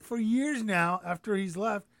 for years now, after he's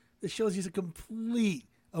left, the show's just a complete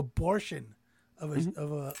abortion of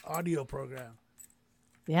a audio program.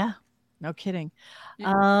 Yeah. No kidding. Just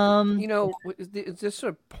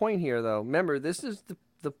a point here, though. Remember, this is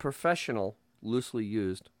the professional, loosely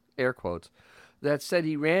used, air quotes, that said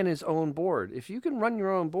he ran his own board. If you can run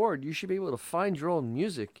your own board, you should be able to find your own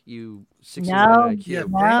music, you 69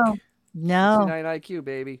 IQ. No. 69 IQ,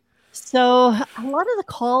 baby. So a lot of the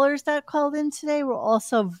callers that called in today were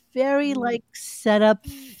also very set up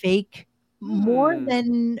fake, more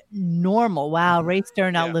than normal. Wow, Ray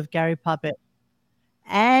Stern outlived Gary Puppet.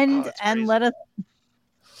 And let us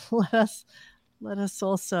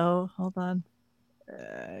also hold on.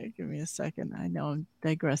 Give me a second. I know I'm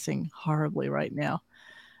digressing horribly right now,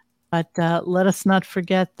 but let us not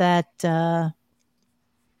forget that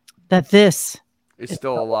this is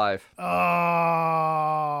still alive.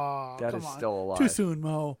 Oh, that is still alive. Too soon,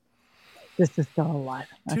 Mo. This is still alive.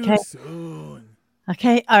 Okay. Too soon.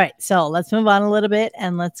 Okay. All right. So let's move on a little bit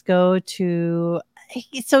and let's go to.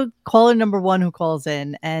 So caller number one who calls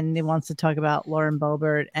in and he wants to talk about Lauren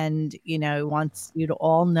Boebert and, wants you to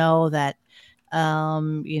all know that,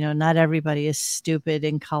 not everybody is stupid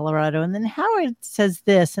in Colorado. And then Howard says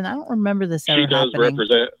this, and I don't remember this ever happening. She does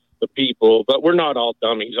represent the people, but we're not all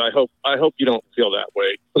dummies. I hope you don't feel that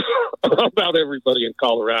way about everybody in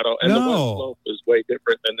Colorado. And the West Slope is way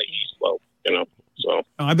different than the East Slope, So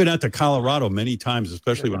I've been out to Colorado many times,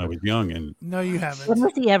 especially when I was young. And no, you haven't. When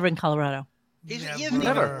was he ever in Colorado? He hasn't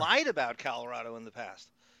even lied about Colorado in the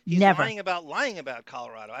past. He's lying about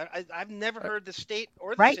Colorado. I've never heard the state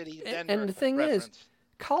or the city. And the thing is,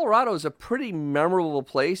 Colorado is a pretty memorable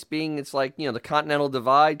place, being it's like, the Continental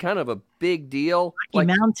Divide, kind of a big deal. Like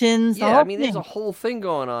mountains. Yeah, I mean, there's a whole thing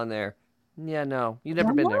going on there. Yeah, no, you've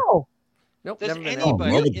never been there. Nope, Does never been there.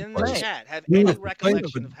 anybody in the chat have any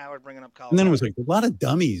recollection of Howard bringing up Colorado? And then it was like a lot of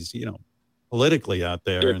dummies, politically out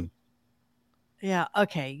there. And yeah,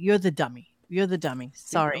 okay, you're the dummy.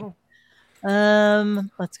 Sorry.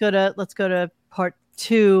 Let's go to part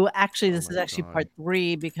 2. Actually, this is actually part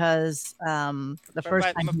 3 because the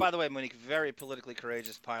first time. By the way, Monique, very politically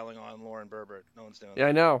courageous, piling on Lauren Boebert. No one's doing that. Yeah,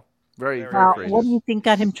 I know. Very courageous. What do you think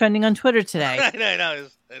got him trending on Twitter today? I know.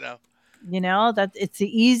 That it's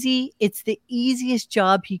the easiest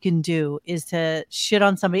job he can do is to shit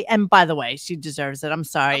on somebody. And by the way, she deserves it. I'm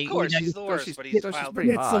sorry. Of course, she's the worst, but he's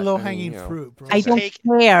pretty hot. It's the low-hanging fruit, bro. I don't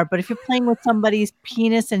care, but if you're playing with somebody's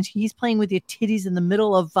penis and he's playing with your titties in the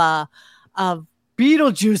middle of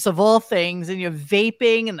Beetlejuice of all things, and you're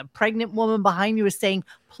vaping, and the pregnant woman behind you is saying,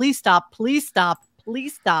 "Please stop! Please stop!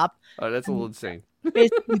 Please stop!" Oh, that's a little insane.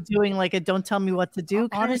 Basically, doing like a "Don't tell me what to do"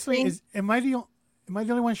 kind honestly, of thing. Am I the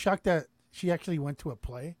only one shocked that she actually went to a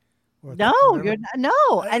play? No, you're not.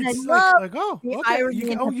 No, and I love the irony.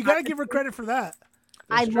 You got to give her credit for that.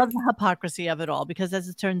 I love the hypocrisy of it all because, as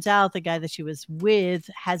it turns out, the guy that she was with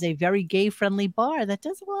has a very gay-friendly bar that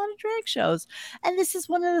does a lot of drag shows. And this is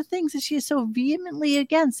one of the things that she is so vehemently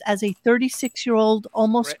against as a 36-year-old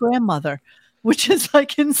almost grandmother, which is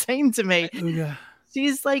like insane to me. Yeah.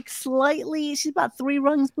 She's like she's about 3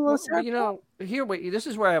 rungs below Sarah. This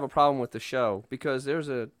is where I have a problem with the show because there's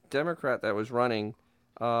a Democrat that was running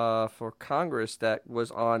for Congress that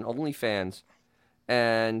was on OnlyFans.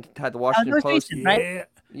 And had the Washington Post. Recent, right?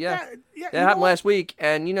 Yeah. That happened last week.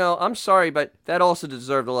 And, I'm sorry, but that also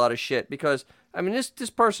deserved a lot of shit because, I mean, this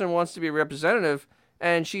person wants to be a representative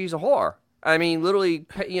and she's a whore. I mean, literally,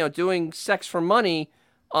 doing sex for money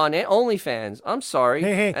on OnlyFans. I'm sorry.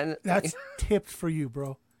 Hey, that's tipped for you,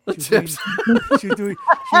 bro. Tips. She's doing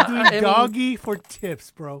doggy for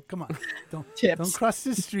tips, bro. Come on, don't cross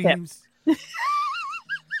the streams.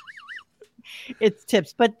 It's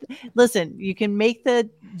tips. But listen, you can make the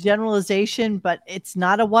generalization, but it's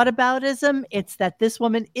not a whataboutism. It's that this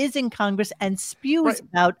woman is in Congress and spews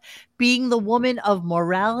about being the woman of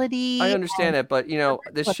morality. I understand that, but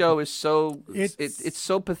this show is so it's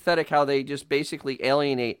so pathetic how they just basically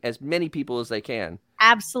alienate as many people as they can.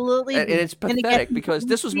 Absolutely. And it's pathetic because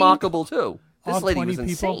this was mockable too. This lady was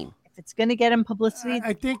insane. If it's going to get him publicity.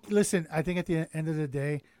 I think at the end of the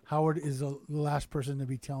day, Howard is the last person to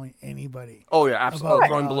be telling anybody. Oh, yeah, absolutely.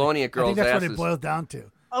 Throwing baloney at girls' I think that's asses. what it boils down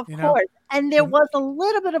to. Of course. And there was a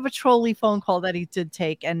little bit of a trolley phone call that he did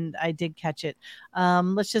take, and I did catch it.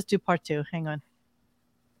 Let's just do part 2. Hang on.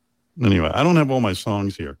 Anyway, I don't have all my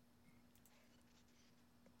songs here.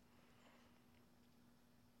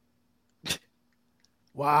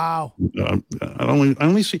 Wow. I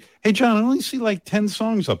only see. Hey, John, I only see like 10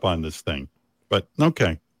 songs up on this thing. But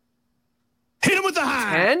okay. Hit him with the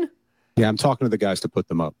high. 10? Yeah, I'm talking to the guys to put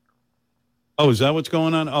them up. Oh, is that what's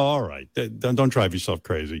going on? Oh, all right. Don't drive yourself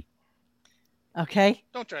crazy. Okay.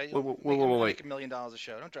 Don't drive. Wait. Make $1 million a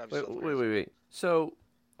show. Don't drive yourself crazy. Wait. So,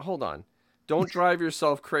 hold on. Don't drive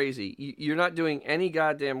yourself crazy. You're not doing any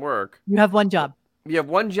goddamn work. You have one job. You have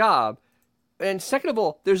one job. And second of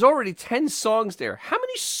all, there's already 10 songs there. How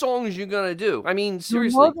many songs are you going to do? I mean,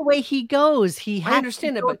 seriously. You know the way he goes. He has I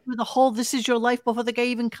understand to that, go but through the whole This Is Your Life before the guy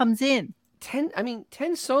even comes in. 10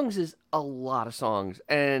 songs is a lot of songs.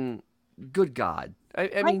 And good God.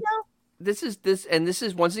 I mean, this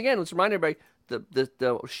is once again, let's remind everybody,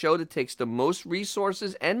 the show that takes the most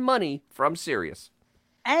resources and money from Sirius.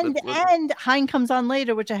 And Hein comes on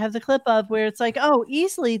later, which I have the clip of, where it's like, oh,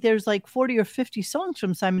 easily there's like 40 or 50 songs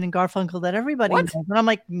from Simon and Garfunkel that everybody knows. And I'm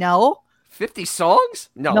like, no. 50 songs?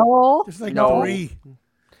 No. There's like 3.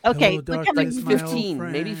 Okay. Hello, like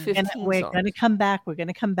 15, maybe 15 We're going to come back.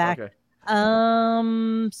 Okay.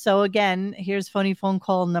 So again, here's phony phone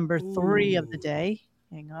call number 3 of the day.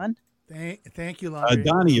 Hang on. Thank you, Lonnie.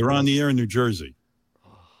 Donnie, you're on the air in New Jersey.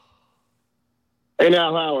 Hey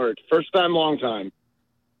now, Howard. First time, long time.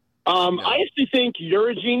 I actually think you're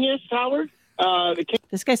a genius, Howard.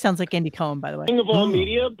 This guy sounds like Andy Cohen, by the way. King of all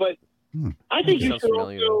media, but I think you should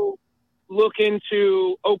also look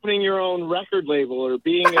into opening your own record label or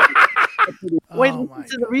being a... Wait, listen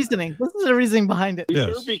to the reasoning. Listen to the reasoning behind it.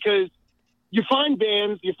 Yes. Because you find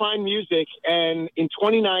bands, you find music, and in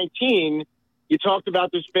 2019, you talked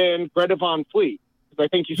about this band, Greta Von Fleet. Because I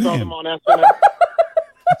think you saw them on SNL.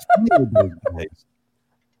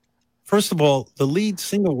 First of all, the lead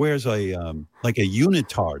singer wears a like a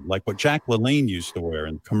unitard, like what Jack LaLanne used to wear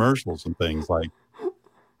in commercials and things. Like,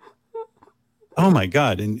 oh my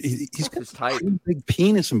God! And he's got this big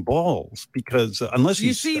penis and balls because unless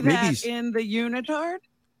you see that in the unitard.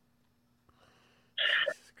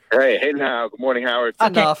 Hey now, good morning, Howard.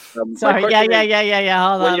 Okay. Enough. Sorry,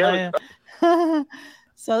 yeah. Hold on.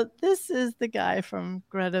 So this is the guy from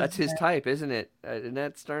Greta. That's his type, isn't it? Isn't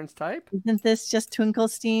that Stern's type? Isn't this just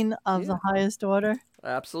Twinklestein of the highest order?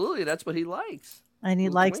 Absolutely, that's what he likes. And he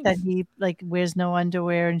likes that he wears no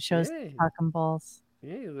underwear and shows cock and balls.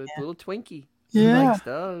 Yeah, little Twinkie. Yeah. He likes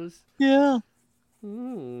those. Yeah.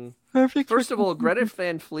 Perfect. First of all, Greta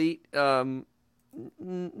Van Fleet,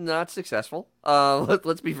 not successful.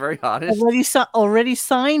 Let's be very honest. Already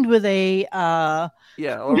signed with a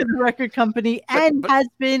with a record company and has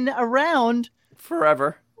been around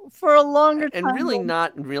forever for a longer time, and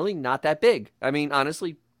really not that big. I mean,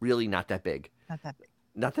 honestly, really not that big.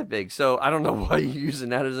 Not that big. So I don't know why you're using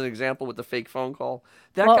that as an example with the fake phone call.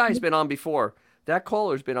 That guy's been on before. That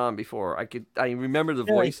caller's been on before. I remember the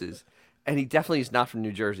voices, and he definitely is not from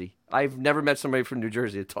New Jersey. I've never met somebody from New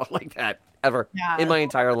Jersey that talked like that ever in my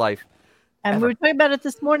entire life. And we were talking about it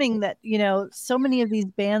this morning that, so many of these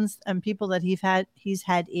bands and people that he's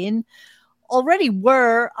had in already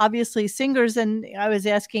were obviously singers. And I was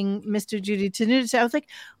asking Mr. Judy Tenuta, I was like,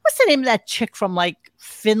 what's the name of that chick from like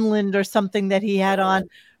Finland or something that he had on?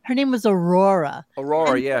 Her name was Aurora.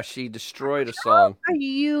 Yeah. She destroyed a song. Are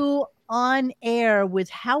you on air with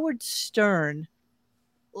Howard Stern?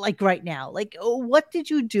 Like right now, what did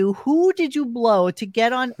you do? Who did you blow to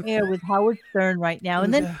get on air with Howard Stern right now?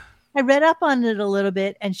 And then I read up on it a little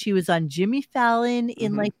bit, and she was on Jimmy Fallon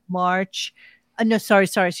in March. No, sorry.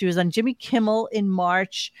 She was on Jimmy Kimmel in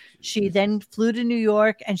March. She then flew to New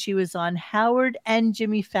York, and she was on Howard and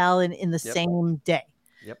Jimmy Fallon in the same day.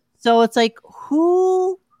 Yep. So it's like,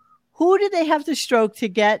 who did they have to stroke to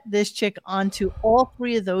get this chick onto all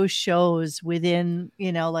 3 of those shows within,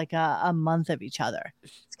 a month of each other?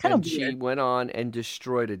 It's kind of weird. She went on and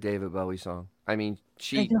destroyed a David Bowie song. I mean,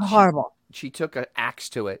 horrible. She took an axe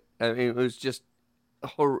to it. I mean, it was just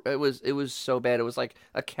it was so bad. It was like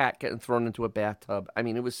a cat getting thrown into a bathtub. I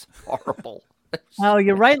mean, it was horrible. Oh,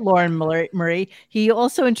 you're right, Lauren Murray. He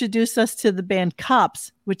also introduced us to the band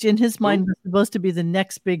Cops, which in his mind was supposed to be the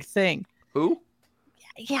next big thing. Who?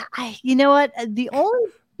 Yeah, you know what? The only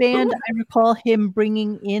band I recall him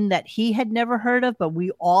bringing in that he had never heard of, but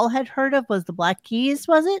we all had heard of, was the Black Keys,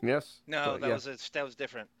 was it? Yes. No, that was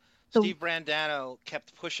different. The- Steve Brandano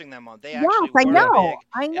kept pushing them on. They Yes, actually I were know. big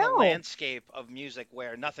I in a know. landscape of music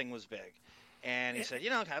where nothing was big. And he said,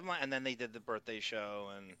 have my, and then they did the birthday show,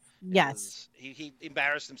 and Yes, he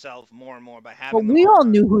embarrassed himself more and more by but having them we all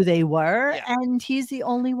on. knew who they were, Yeah. and he's the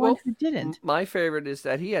only one who didn't. My favorite is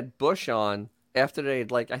that he had Bush on after they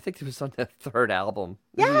had, I think it was on their third album.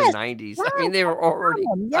 This Yes, was the 90s. I mean, they were already,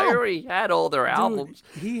 yes. I already had all their albums.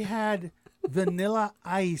 He had Vanilla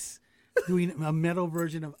Ice doing a metal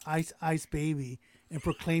version of Ice Ice Baby and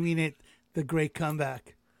proclaiming it the great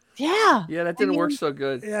comeback. Yeah. Yeah, that didn't work so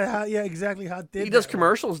good. Yeah, exactly. How did he does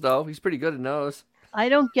commercials though? He's pretty good at those. I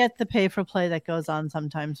don't get the pay for play that goes on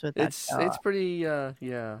sometimes with that. It's pretty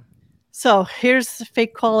yeah. So here's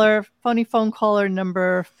fake caller, phony phone caller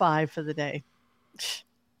number 5 for the day.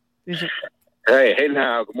 Hey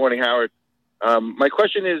now. Good morning, Howard. My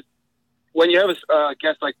question is, when you have a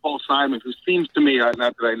guest like Paul Simon, who seems to me, not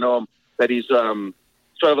that I know him, that he's sort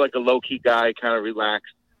of like a low-key guy, kind of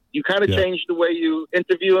relaxed, you kind of change the way you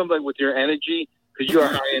interview him, like with your energy, because you're a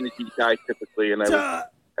high-energy guy typically, and I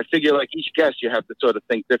figure like each guest you have to sort of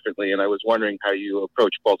think differently, and I was wondering how you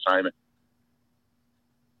approach Paul Simon.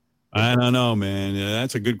 I don't know, man.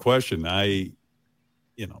 That's a good question. The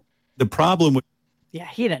problem with Yeah,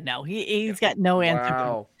 he didn't know. He's got no answer.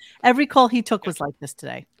 Wow. Every call he took was like this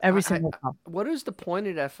today. Every single call. What is the point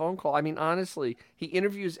of that phone call? I mean, honestly, he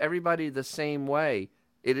interviews everybody the same way.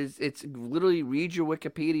 It's literally read your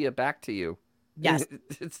Wikipedia back to you. Yes.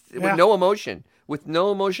 With no emotion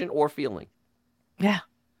or feeling. Yeah.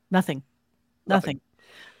 Nothing.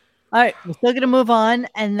 All right, we're still going to move on.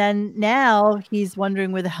 And then now he's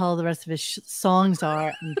wondering where the hell the rest of his songs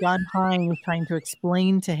are. And John Hine is trying to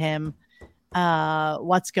explain to him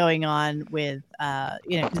what's going on with, 'cause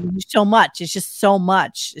there's so much. It's just so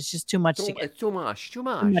much. It's just too much to get. It's too much. Too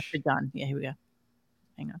much for John. Yeah, here we go.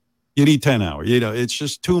 Hang on. you need 10 hours. It's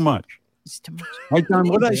just too much. It's too much. Right, John,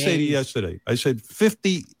 what did I say to you yesterday? I said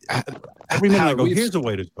 50. Every minute I go, here's a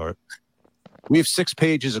way to start. We have 6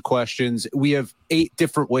 pages of questions. We have 8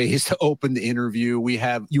 different ways to open the interview.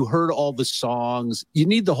 You heard all the songs. You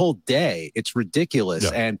need the whole day. It's ridiculous.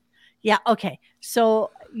 Yeah. Yeah, okay. So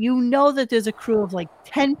you know that there's a crew of like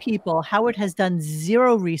 10 people. Howard has done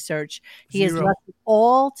zero research. He has left it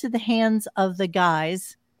all to the hands of the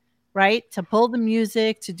guys, right? To pull the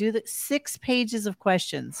music, to do the 6 pages of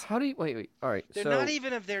questions. How do you wait? All right. They're not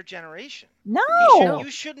even of their generation. No. You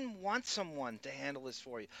shouldn't want someone to handle this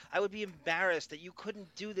for you. I would be embarrassed that you couldn't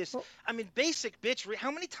do this. I mean, basic bitch. How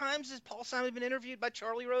many times has Paul Simon been interviewed by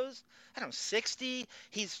Charlie Rose? I don't know, 60.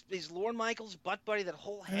 He's Lorne Michaels' butt buddy. That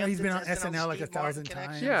whole he's been on SNL like 1,000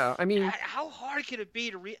 times. Yeah, I mean, how hard could it be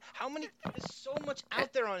to read? There's so much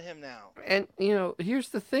out there on him now. And here's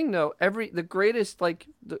the thing though.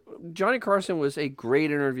 Johnny Carson was a great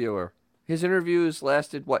interviewer. His interviews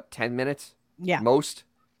lasted 10 minutes? Yeah. Most.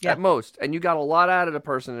 Yeah. At most, and you got a lot out of the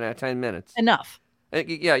person in that 10 minutes. Enough. And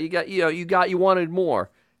you wanted more.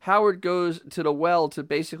 Howard goes to the well to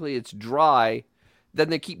basically it's dry, then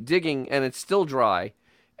they keep digging and it's still dry,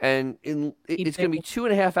 and it's going to be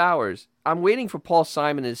 2.5 hours. I'm waiting for Paul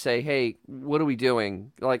Simon to say, "Hey, what are we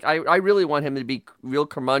doing?" Like I really want him to be real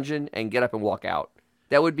curmudgeon and get up and walk out.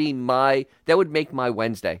 That would make my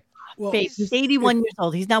Wednesday. Well, he's 81 years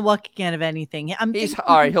old. He's not walking out of anything. All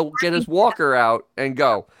right. He'll get his walker out and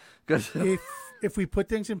go. If we put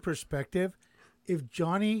things in perspective, if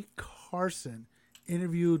Johnny Carson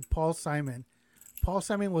interviewed Paul Simon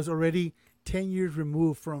was already 10 years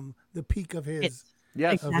removed from the peak of his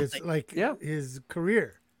his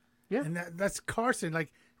career. Yeah, and that's Carson.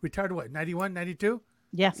 Like retired 91, 92?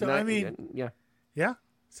 Yeah. So yeah.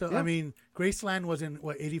 So I mean, Graceland was in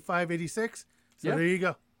 85, 86. So there you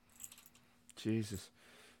go. Jesus.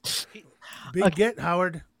 Big get,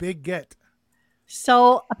 Howard. Big get.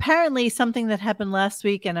 So apparently something that happened last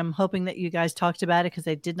week, and I'm hoping that you guys talked about it because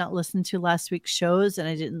I did not listen to last week's shows and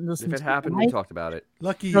I didn't listen to it. If it happened, we talked about it.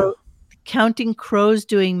 Lucky you. Counting Crows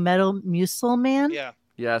doing Metal Mucil Man? Yeah.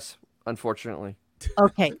 Yes, unfortunately.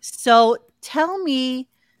 Okay. So tell me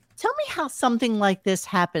how something like this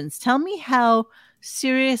happens. Tell me how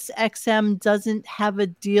Sirius XM doesn't have a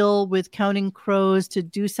deal with Counting Crows to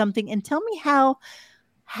do something, and tell me how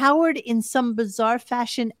Howard, in some bizarre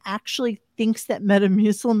fashion, actually thinks that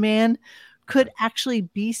Metamucil Man could actually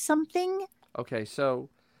be something. Okay, so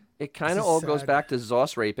it kind of all goes back to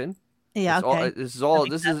Zoss Rapin. Yeah, okay.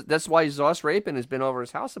 That's why Zoss Rapin has been over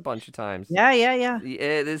his house a bunch of times. Yeah.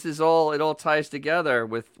 This is all. It all ties together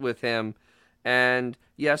with him, and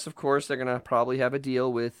yes, of course, they're gonna probably have a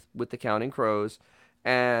deal with the Counting Crows,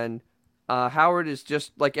 and Howard is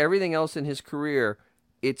just like everything else in his career.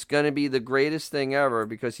 It's gonna be the greatest thing ever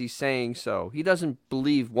because he's saying so. He doesn't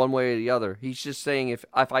believe one way or the other. He's just saying if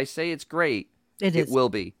I say it's great, it will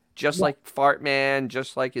be. Just like Fart Man,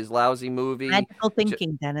 just like his lousy movie. Magical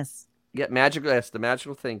thinking, Dennis. Yeah, magical. Yes, the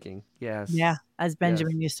magical thinking. Yes. Yeah, as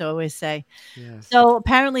Benjamin used to always say. Yes. So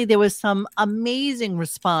apparently there was some amazing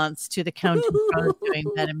response to the Counting Crows doing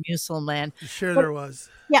Metamucil Man. Sure there was.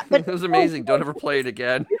 Yeah, but it was amazing. Don't ever play it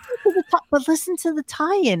again. But listen to the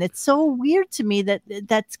tie-in. It's so weird to me that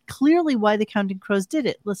that's clearly why the Counting Crows did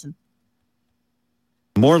it. Listen.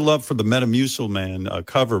 More love for the Metamucil Man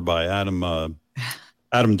cover by Adam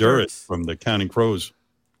Duritz from the Counting Crows.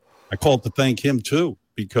 I called to thank him too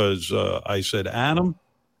because I said, Adam,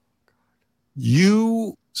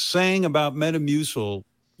 you sang about Metamucil.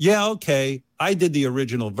 Yeah, okay. I did the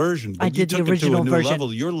original version, but you took it to a new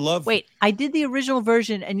level. Your love. Wait, I did the original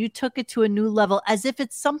version and you took it to a new level as if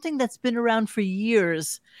it's something that's been around for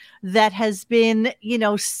years that has been,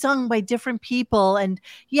 sung by different people. And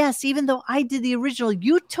yes, even though I did the original,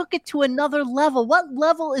 you took it to another level. What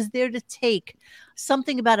level is there to take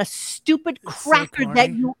something about a stupid cracker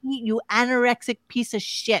that you eat, you anorexic piece of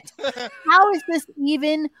shit? How is this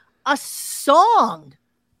even a song?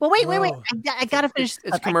 Well, wait. I got to finish.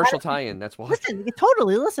 It's commercial tie-in. That's why. Listen,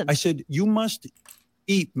 totally listen. I said, you must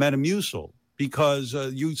eat Metamucil because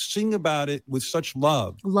you sing about it with such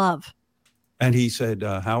love. Love. And he said,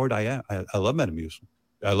 Howard, I love Metamucil.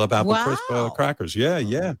 I love apple crisp crackers. Yeah.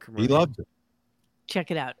 He loved it. Check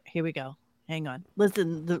it out. Here we go. Hang on.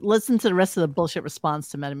 Listen to the rest of the bullshit response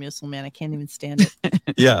to Metamucil Man. I can't even stand it.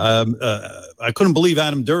 Yeah. I couldn't believe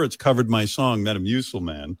Adam Duritz covered my song, Metamucil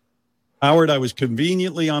Man. Howard, I was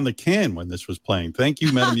conveniently on the can when this was playing. Thank you,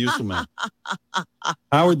 Metamucil Man.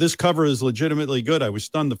 Howard, this cover is legitimately good. I was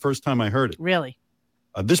stunned the first time I heard it. Really?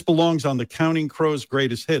 This belongs on the Counting Crows'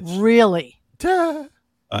 greatest hits. Really?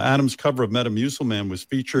 Adam's cover of Metamucil Man was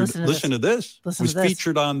featured. Listen to this.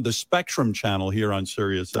 Featured on the Spectrum channel here on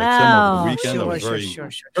Sirius XM over the weekend. I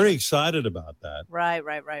was very excited about that. Right.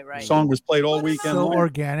 The song was played all weekend. So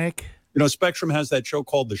organic. Spectrum has that show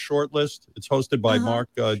called The Short List. It's hosted by Mark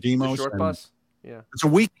Demos. The Short Bus. Yeah. It's a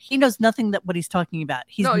week. He knows nothing what he's talking about.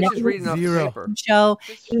 He's just reading off the paper. Show.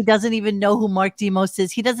 He doesn't even know who Mark Demos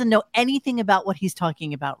is. He doesn't know anything about what he's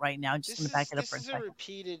talking about right now. Just in the back of the This is a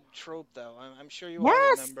repeated trope, though. I'm sure you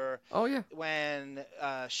all remember. Oh yeah. When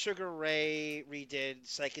Sugar Ray redid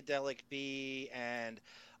Psychedelic B, and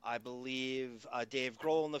I believe Dave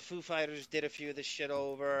Grohl and the Foo Fighters did a few of this shit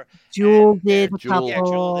over. Jewel did Jewel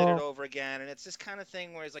did it over again. And it's this kind of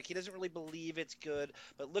thing where it's like he doesn't really believe it's good,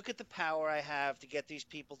 but look at the power I have to get these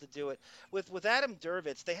people to do it. With Adam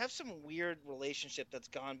Duritz, they have some weird relationship that's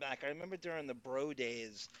gone back. I remember during the Bro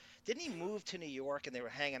days, didn't he move to New York and they were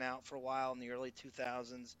hanging out for a while in the early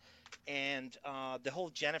 2000s? And the whole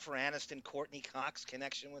Jennifer Aniston, Courtney Cox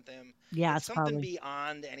connection with him. Yeah, it's something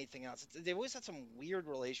beyond anything else. They've always had some weird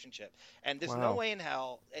relationship. And there's no way in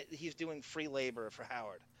hell he's doing free labor for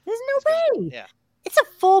Howard. There's no way. Yeah. It's a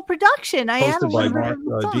full production. Hosted by Mark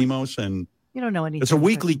Demos. And you don't know anything. It's a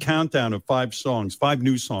weekly countdown of 5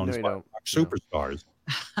 new songs by rock superstars.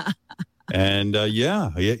 And I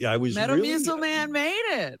was Metamucil Man made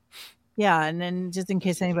it. Yeah, and then just in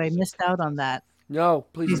case anybody missed out on that. No,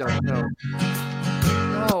 please don't. No.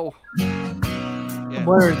 Yeah.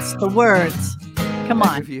 The words. Come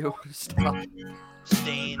on. You. Stop.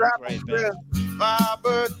 Stained right back.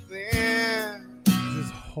 This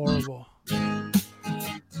is horrible.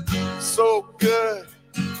 So good.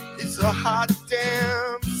 It's a hot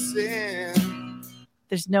damn sin.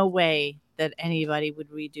 There's no way that anybody would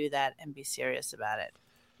redo that and be serious about it.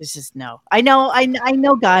 It's just no. I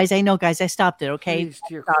know, guys. I stopped it. Okay. Please,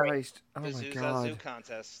 dear Christ. Oh my God. Zoo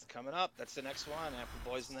contest coming up. That's the next one after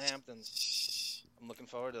Boys in the Hamptons. I'm looking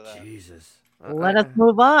forward to that. Jesus. Let us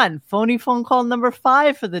move on. Phony phone call number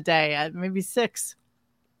 5 for the day. Maybe 6.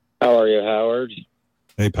 How are you, Howard?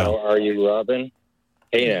 Hey, pal. How are you, Robin?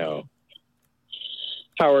 Hey, now.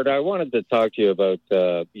 Howard, I wanted to talk to you about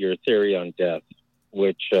your theory on death,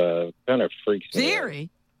 which kind of freaks me out. Theory?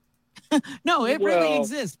 No, it really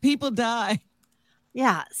exists. People die.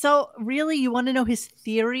 Yeah. So really, you want to know his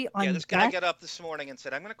theory on Yeah, this guy death? got up this morning and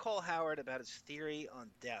said, "I'm going to call Howard about his theory on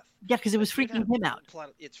death." Yeah, because it was You're gonna freaking him out.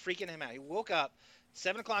 It's freaking him out. He woke up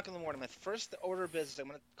 7 o'clock in the morning. My first order of business: I'm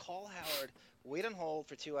going to call Howard, wait on hold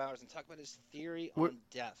for 2 hours, and talk about his theory on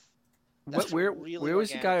death. That's Where really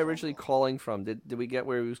was the guy organic phone originally call. calling from? Did we get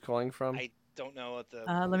where he was calling from? I don't know what the.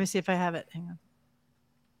 Let me see if I have it. Hang on.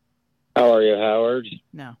 How are you, Howard?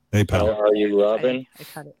 No. Hey, pal. How are you, Robin? I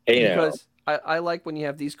cut it. Hey, now. Because I like when you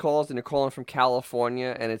have these calls and they're calling from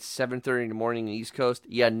California and it's 7:30 in the morning on the East Coast.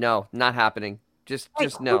 Yeah, no, not happening. Just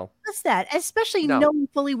no. What's that? Especially No. knowing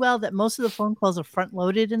fully well that most of the phone calls are front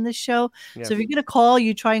loaded in this show. Yeah. So if you're gonna call,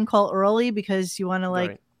 you try and call early because you want to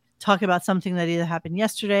Right. talk about something that either happened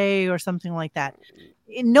yesterday or something like that.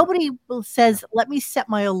 Nobody says, "Let me set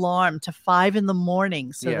my alarm to 5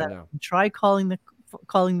 a.m. so Yeah, that no. I can try calling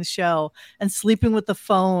the show and sleeping with the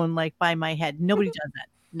phone by my head." Nobody does that.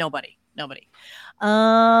 Nobody.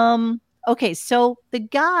 Okay, so the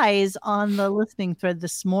guys on the listening thread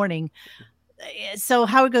this morning. So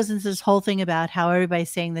Howard goes into this whole thing about how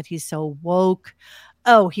everybody's saying that he's so woke.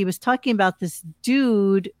 Oh, he was talking about this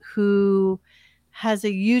dude who has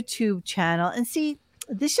a YouTube channel. And see,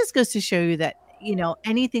 this just goes to show you that,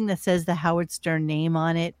 anything that says the Howard Stern name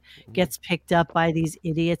on it gets picked up by these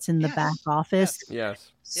idiots in the back office.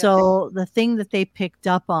 Yes. So the thing that they picked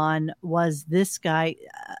up on was this guy.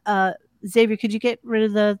 Xavier, could you get rid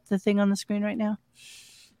of the thing on the screen right now?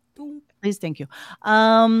 Please, thank you.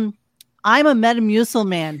 I'm a Metamucil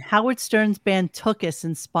man. Howard Stern's band Took Us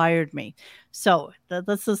inspired me. So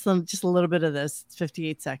let's listen just a little bit of this. It's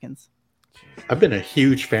 58 seconds. I've been a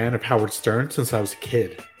huge fan of Howard Stern since I was a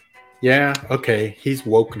kid. Yeah, okay, he's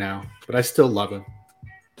woke now, but I still love him.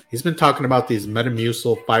 He's been talking about these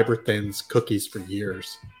Metamucil Fiber Thins cookies for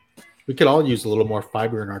years. We could all use a little more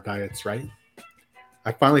fiber in our diets, right?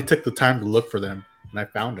 I finally took the time to look for them, and I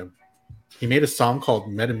found him. He made a song called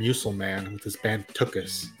Metamucil Man with his band Took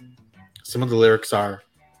Us. Some of the lyrics are,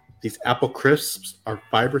 "These apple crisps are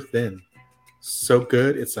fiber thin. So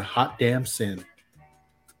good, it's a hot damn sin.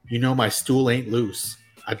 You know my stool ain't loose.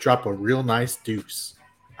 I drop a real nice deuce.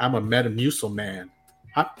 I'm a Metamucil man.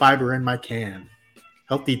 Hot fiber in my can.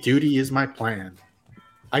 Healthy duty is my plan.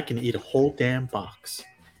 I can eat a whole damn box.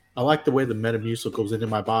 I like the way the Metamucil goes into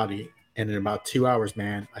my body, and in about 2 hours,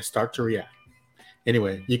 man, I start to react."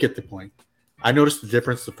 Anyway, you get the point. I noticed the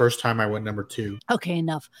difference the first time I went number 2. Okay,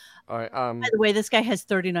 enough. All right. By the way, this guy has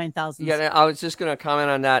 39,000. Yeah, I was just going to comment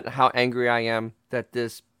on that, how angry I am that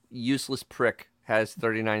this useless prick has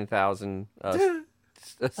 39,000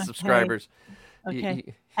 subscribers.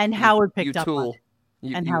 Okay. And Howard picked up on it.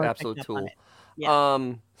 You Howard absolute picked up on tool. it.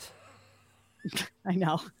 Yeah. I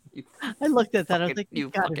know. I looked at that. I was like, you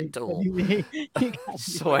gotta fucking be tool. kidding me. You gotta be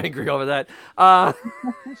So angry over that.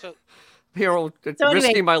 So Here, anyway-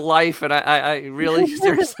 risking my life, and I really,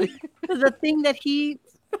 seriously. So the thing that he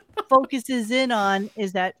focuses in on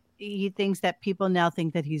is that he thinks that people now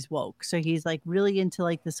think that he's woke. So he's really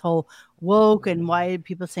into this whole woke and why are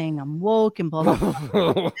people saying I'm woke and blah, blah,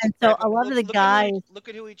 blah. And so a lot of the guys. Look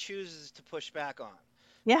at who he chooses to push back on.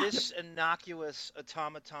 Yeah. This innocuous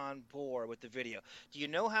automaton bore with the video. Do you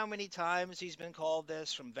know how many times he's been called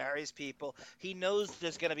this from various people? He knows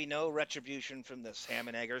there's going to be no retribution from this ham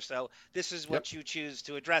and egger, so this is what you choose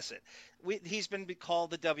to address it. He's been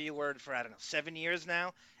called the W word for, 7 years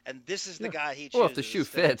now, and this is the guy he chooses. Well, if the shoe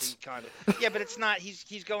fits. Yeah, but it's not.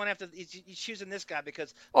 He's going after. He's choosing this guy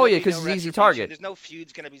because. Oh, yeah, there'll be 'cause no he's an easy retribution. target. There's no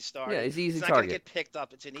feud's going to be started. Yeah, he's an easy It's not target. going to get picked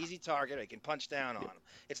up. It's an easy target. He can punch down on him.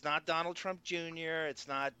 It's not Donald Trump Jr. It's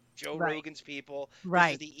not Joe Rogan's people.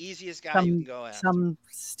 Right. This is the easiest guy you can go after. Some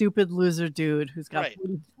stupid loser dude who's got. Right.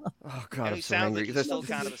 Oh God, And I'm he so sounds angry. like he's still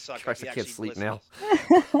kind of a sucker. Christ, if I he can't actually sleep now.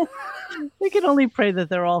 listens. We can only pray that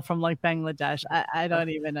they're all from Bangladesh. I don't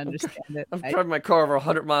even understand it. I'm driving my car over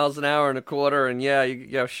 100 miles an hour and a quarter, and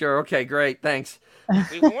yeah, sure, okay, great, thanks.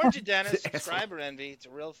 We warned you, Dennis. Subscriber envy. It's a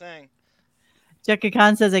real thing. Jessica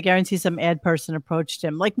Khan says, I guarantee some ad person approached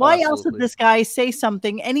him. Why else would absolutely. this guy say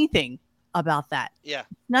anything about that? Yeah.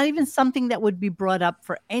 Not even something that would be brought up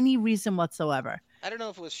for any reason whatsoever. I don't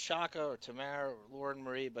know if it was Shaka or Tamara or Lauren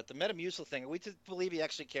Marie, but the Metamucil thing, we just believe he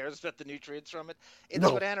actually cares about the nutrients from it. It's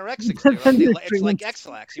what anorexics do. It's like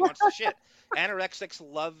X-Lax. He wants to shit. Anorexics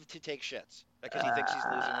love to take shits because he thinks he's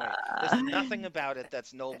losing weight. There's nothing about it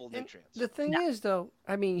that's noble nutrients. The thing is, though,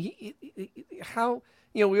 I mean, how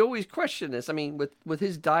we always question this. I mean, with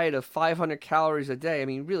his diet of 500 calories a day, I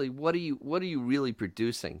mean, really, what are you really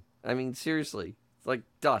producing? I mean, seriously, it's like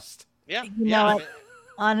dust. Yeah.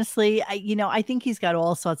 Honestly, I think he's got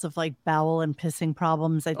all sorts of bowel and pissing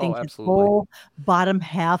problems. I think his absolutely. whole bottom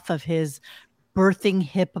half of his birthing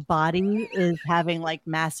hip body is having like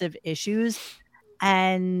massive issues.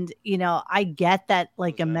 And, I get that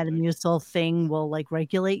like a Metamucil thing will like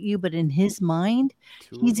regulate you, but in his mind,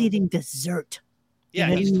 he's eating dessert. Yeah,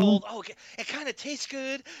 You know he's what I mean? told, oh, okay, it kind of tastes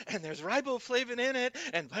good, and there's riboflavin in it,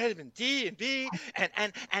 and vitamin D and B,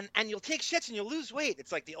 and you'll take shits and you'll lose weight.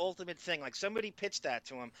 It's like the ultimate thing. Like somebody pitched that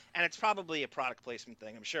to him, and it's probably a product placement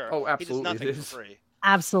thing. I'm sure. Oh, He does absolutely, nothing it for is. free.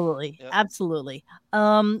 Absolutely. Yep. Absolutely.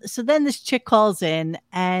 So then this chick calls in,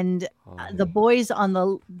 and the boys on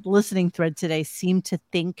the listening thread today seem to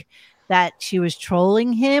think that she was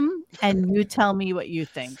trolling him. And you tell me what you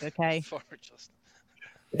think, okay?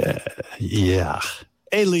 Yeah.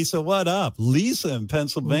 Hey, Lisa, what up? Lisa in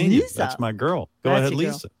Pennsylvania. Lisa. That's my girl. Go That's ahead, your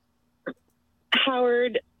girl. Lisa.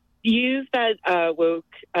 Howard, use that woke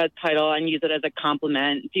title and use it as a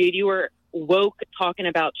compliment. Dude, you were woke talking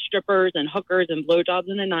about strippers and hookers and blowjobs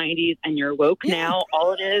in the 90s, and you're woke now.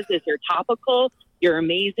 All it is you're topical, you're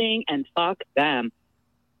amazing, and fuck them.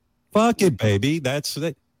 Fuck it, baby. That's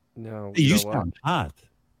it. No. You know what? sound hot.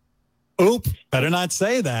 Oop, better not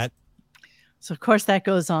say that. So, of course, that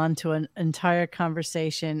goes on to an entire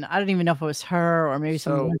conversation. I don't even know if it was her or maybe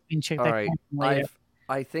some lesbian chick all that right. came later.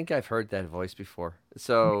 I think I've heard that voice before.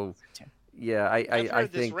 So, yeah, I've I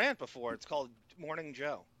heard this think. rant before. It's called Morning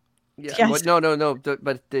Joe. Yeah, Yes. but no.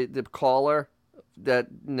 But the caller,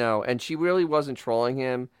 no, and she really wasn't trolling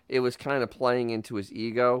him. It was kind of playing into his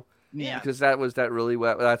ego. Yeah. Because that's what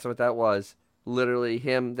that was. Literally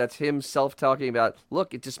him. That's him self-talking about.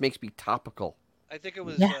 Look, it just makes me topical. I think it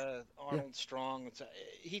was Yeah. Arnold Strong.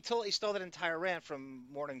 He stole that entire rant from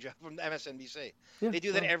Morning Joe from MSNBC. Yeah, They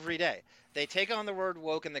do that every day. They take on the word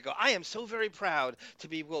woke and they go, I am so very proud to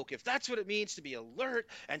be woke. If that's what it means to be alert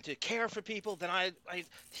and to care for people, then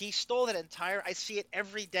he stole that entire. I see it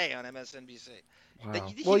every day on MSNBC. Wow.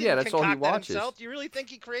 He Well, yeah, didn't that's all he concoct that watches. himself. Do you really think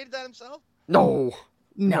he created that himself? No.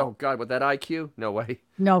 No. God, with that IQ, no way.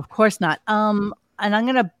 No, of course not. And I'm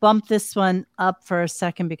going to bump this one up for a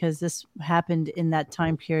second because this happened in that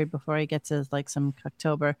time period before I get to like some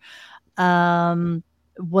October.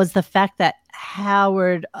 Was the fact that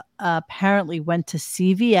Howard apparently went to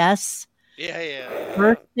CVS Yeah.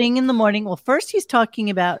 first thing in the morning. Well, first he's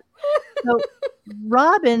talking about. So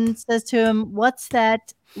Robin says to him, "What's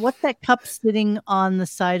that? What's that cup sitting on the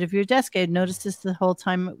side of your desk? I noticed this the whole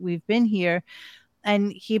time we've been here."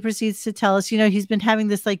 And he proceeds to tell us, he's been having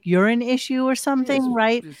this like urine issue or something,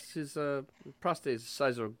 right? His prostate is the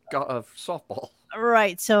size of a softball.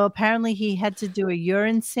 Right. So apparently he had to do a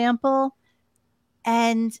urine sample,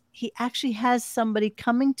 and he actually has somebody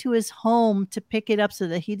coming to his home to pick it up so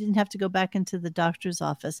that he didn't have to go back into the doctor's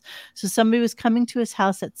office. So somebody was coming to his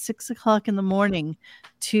house at 6:00 in the morning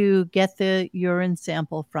to get the urine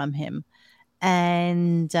sample from him.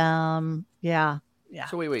 And yeah.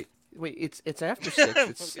 So wait. It's after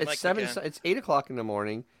 6. It's Like 7. again. It's 8:00 in the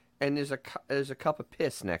morning, and there's a cup of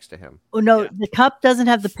piss next to him. Oh no, the cup doesn't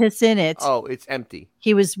have the piss in it. Oh, it's empty.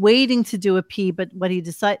 He was waiting to do a pee, but what he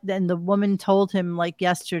decided, then the woman told him like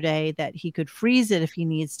yesterday that he could freeze it if he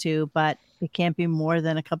needs to, but it can't be more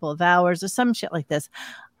than a couple of hours or some shit like this.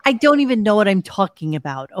 I don't even know what I'm talking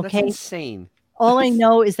about. Okay. That's insane. All I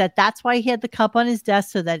know is that that's why he had the cup on his desk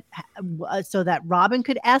so that Robin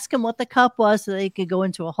could ask him what the cup was so they could go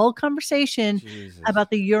into a whole conversation about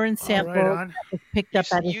the urine sample that was picked up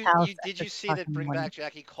at his house. Did you see that Bring Back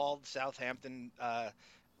Jackie called Southampton?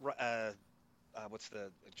 What's the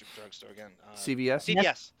drugstore again? CVS?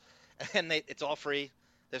 CVS. And it's all free.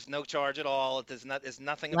 There's no charge at all. There's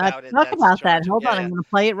nothing Let's about it. talk that's about that. charged. Hold on. Yeah. I'm going to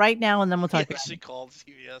play it right now and then we'll He talk about actually it. called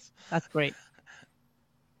CVS. That's great.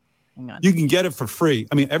 Hang on. You can get it for free.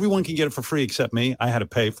 I mean, everyone can get it for free except me. I had to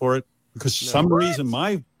pay for it because for some reason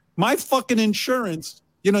my fucking insurance,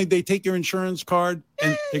 they take your insurance card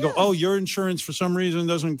and they go, oh, your insurance for some reason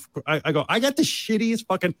doesn't. I go, I got the shittiest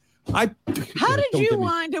fucking. How did you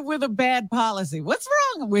wind up with a bad policy? What's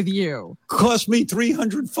wrong with you? Cost me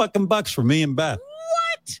 $300 fucking bucks for me and Beth.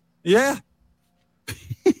 What? Yeah.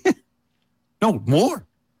 No, more.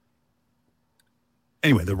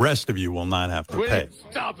 Anyway, the rest of you will not have to pay.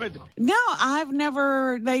 Stop it.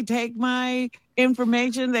 No, they take my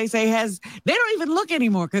information. They say they don't even look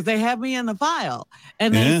anymore because they have me in the file.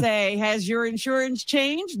 And they say, has your insurance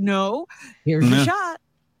changed? No. Here's your shot.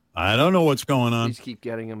 I don't know what's going on. Please keep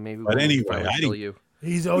getting him. Maybe But we'll anyway, finally kill you.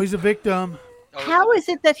 He's always a victim. How is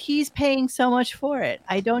it that he's paying so much for it?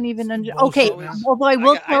 I don't even understand. Okay, although I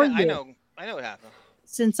will tell you. I know what happened.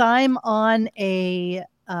 Since I'm on a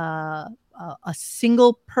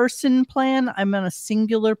single person plan, I'm on a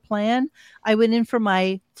singular plan. I went in for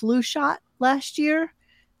my flu shot last year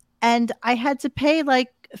and I had to pay like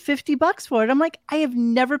 $50 for it. I'm like, I have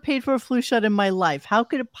never paid for a flu shot in my life. How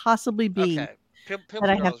could it possibly be Okay, that Pimple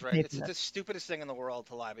I have Girl's to right. pay It's for the this? stupidest thing in the world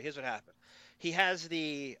to lie, but here's what happened. He has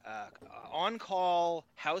the on-call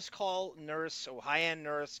house call nurse or high-end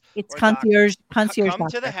nurse It's or doctor concierge come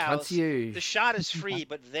to the doctor. house. Concierge. The shot is free,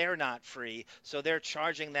 but they're not free, so they're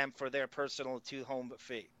charging them for their personal to-home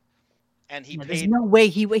fee. And he Yeah, there's paid. no way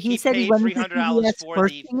he said he paid went into $300 CVS for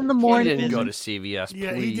first the thing in the He morning. didn't go to visit. CVS,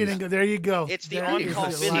 Yeah, please. he didn't go. There you go. It's the There on-call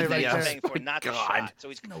is a visit lie that right he's there. paying for, not the God. shot. So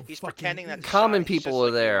No he's fucking pretending that the Common shot, he's people just are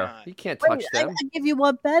like you and there. I. You can't Wait, touch them. I'll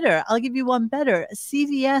give you one better.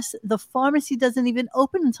 CVS, the pharmacy doesn't even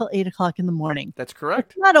open until 8:00 in the morning. That's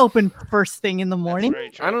correct. It's not open first thing in the morning. Very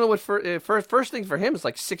true. I don't know what first thing for him is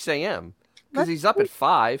like 6 a.m. because he's up at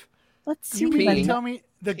 5. Let's see. You mean to peeing. tell me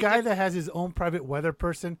the guy that has his own private weather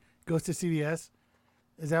person goes to CVS?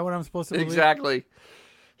 Is that what I'm supposed to believe? Exactly.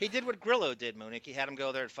 He did what Grillo did, Monique. He had him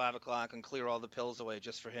go there at 5:00 and clear all the pills away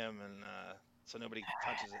just for him, and so nobody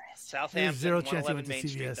touches it. Southampton, There's zero chance he 111 went to Main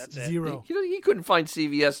Street. CVS. That's it. Zero. He couldn't find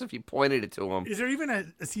CVS if you pointed it to him. Is there even a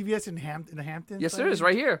CVS in the Hamptons? Yes, there is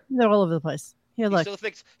right here. They're all over the place. Here, He look. still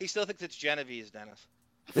thinks it's Genevieve's, Dennis.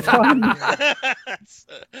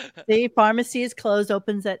 The pharmacy is closed,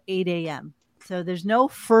 opens at 8 a.m. So there's no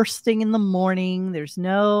first thing in the morning. Here's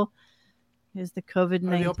the Are COVID-19.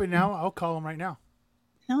 they open now? I'll call them right now.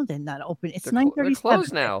 No, they're not open. It's They're 9:37. they're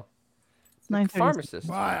closed now. It's 9:37. Pharmacists.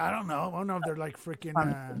 Well, I don't know. I don't know if they're like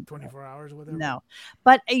freaking 24 hours or whatever. No,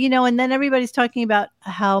 but and then everybody's talking about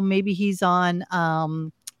how maybe he's on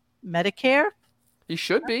Medicare. He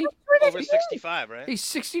should be. Over 65, right? He's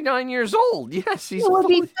 69 years old. Yes, he's It would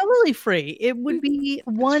be totally free. It would be It's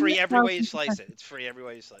one. free every way you slice it. It's free every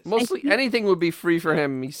way you slice it. mostly anything would be free for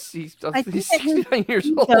him. He's I think that his 69 years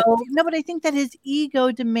ego, old. no, but I think that his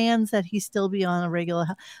ego demands that he still be on a regular.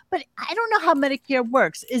 But I don't know how Medicare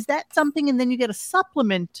works. Is that something, and then you get a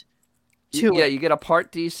supplement to Yeah, it? you get a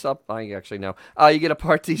Part D I actually know. You get a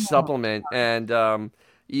Part D supplement, and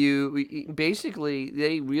you basically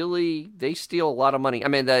they steal a lot of money. I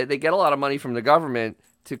mean, they get a lot of money from the government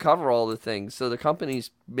to cover all the things, so the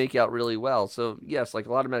companies make out really well. So yes, like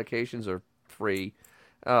a lot of medications are free,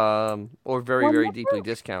 or very deeply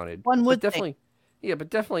discounted. One would but definitely, yeah, but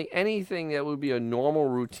definitely anything that would be a normal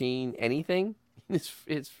routine, anything,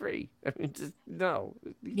 it's free. I mean, no.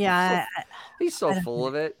 Yeah, He's so full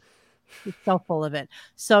of it. He's so full of it.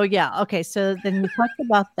 So yeah, okay. So then we talked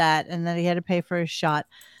about that, and then he had to pay for his shot.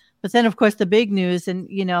 But then, of course, the big news, and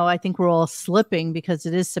I think we're all slipping because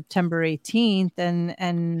it is September 18th, and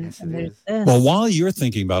Yes, it there's is. this. Well, while you're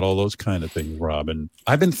thinking about all those kind of things, Robin,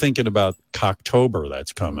 I've been thinking about Cocktober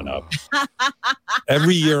that's coming up.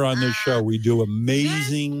 Every year on this show, we do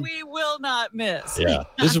amazing. We will not miss. Yeah,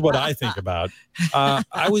 this is what I think about.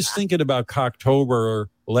 I was thinking about Cocktober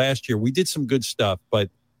last year. We did some good stuff, but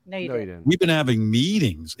No, you No, you didn't. didn't. we've been having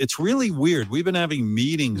meetings. It's really weird. We've been having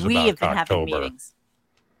meetings We about have been having Cocktober. meetings.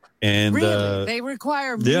 And Really? They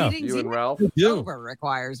require yeah. meetings. You and Even Ralph. you. October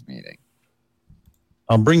requires meeting.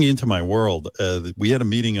 I'll bring you into my world. We had a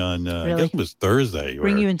meeting on, I Really? guess it was Thursday.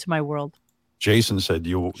 Bring where you into my world. Jason said,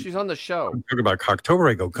 She's on the show. talk about Cocktober.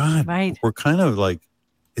 I go, God, Right. we're kind of like,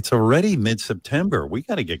 it's already mid-September. We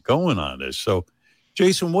got to get going on this. So,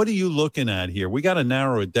 Jason, what are you looking at here? We got to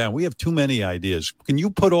narrow it down. We have too many ideas. Can you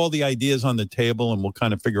put all the ideas on the table and we'll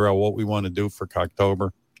kind of figure out what we want to do for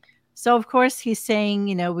Cocktober? So, of course, he's saying,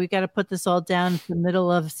 we got to put this all down to the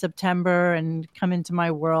middle of September and come into my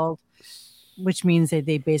world, which means that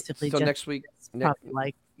they basically So just next week, probably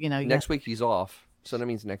like, next week he's off. So that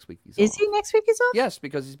means next week he's Is off. he next week? He's off? Yes,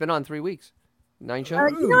 because he's been on 3 weeks. 9 shows. I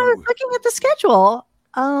was looking at the schedule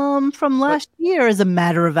from last year as a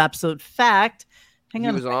matter of absolute fact. Hang He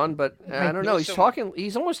on. was on, but I don't know. He's talking.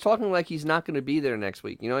 He's almost talking like he's not going to be there next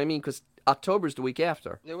week. You know what I mean? Because October's the week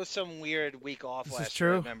after. There was some weird week off This is last year.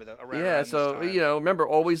 I true. remember that. Yeah. So remember,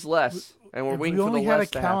 always less, and we're If waiting we for the only had a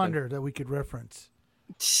less to happen. calendar that we could reference.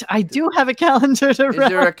 I do have a calendar to Is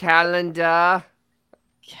there a calendar?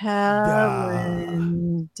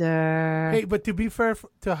 calendar. Hey, but to be fair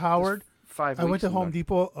to Howard, 5 I weeks. went to in Home there.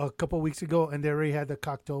 Depot a couple weeks ago and they already had the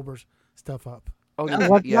Cocktober stuff up. Oh,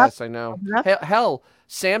 What's yes, up? I know. What's up? Hell,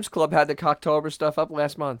 Sam's Club had the Cocktober stuff up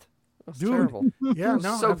last month. That's Dude. terrible. Yeah,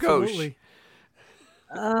 no, So gauche. absolutely.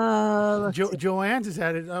 Let's see. Joanne's has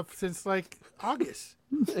had it up since like August.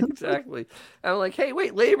 Exactly. I'm like, hey,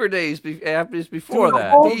 wait, Labor Day is before Dude,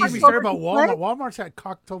 that. don't Easy. get me started about Walmart. Walmart's had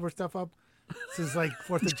Cocktober stuff up since like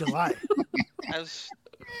 4th of July. I was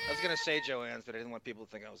gonna say Joanne's, but I didn't want people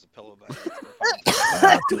to think I was a pillow bag.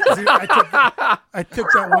 I took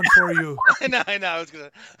that one for you. I know. I was gonna.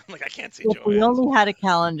 I'm like, I can't see If we Joanne's. only had a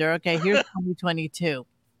calendar. Okay, here's 2022.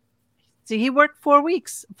 See, he worked 5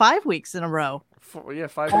 weeks in a row. 5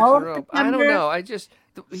 weeks in All a of row. I September. don't know. I just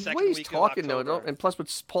the Second way he's week of talking though, October. and plus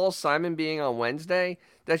with Paul Simon being on Wednesday,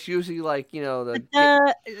 that's usually like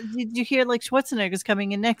the. Did you hear like Schwarzenegger's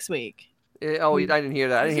coming in next week? I didn't hear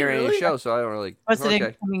that. I didn't hear any of the show, so I don't really. Schwarzenegger's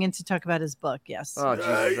Okay. coming in to talk about his book. Yes. Oh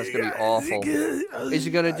Jesus, that's gonna be awful. Is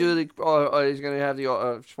he gonna do the? He's gonna have the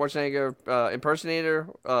Schwarzenegger impersonator?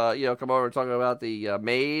 Come over and talk about the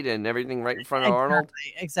maid and everything right in front of Arnold.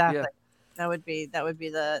 Exactly. Yeah. That would be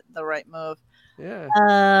the right move. Yeah.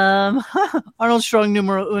 Arnold Strong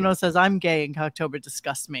numero uno says, "I'm gay and October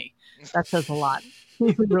disgusts me." That says a lot.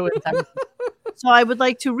 He ruins everything. So I would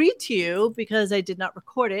like to read to you, because I did not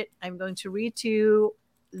record it. I'm going to read to you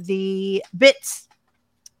the bits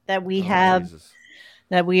that we have Jesus.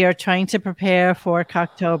 that we are trying to prepare for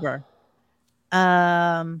October.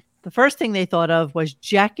 The first thing they thought of was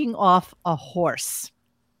jacking off a horse.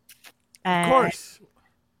 Of course.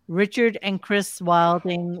 Richard and Chris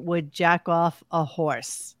Wilding would jack off a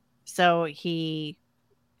horse. So he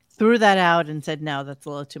threw that out and said, no, that's a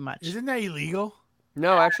little too much. Isn't that illegal?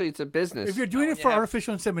 No, actually, it's a business. If you're doing it for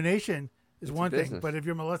artificial insemination, is It's a one thing. business. But if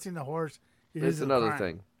you're molesting the horse, It's is another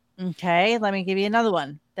crime. thing. Okay, let me give you another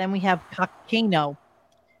one. Then we have cockino,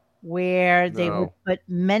 where they would No. put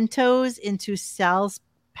Mentos into Sal's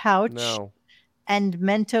pouch No. and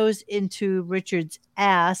Mentos into Richard's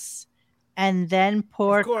ass, and then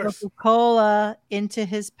pour Of course. Coca-Cola into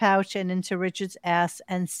his pouch and into Richard's ass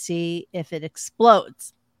and see if it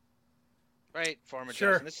explodes. Right, former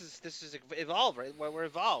Sure. Justin. This is evolved, right? We're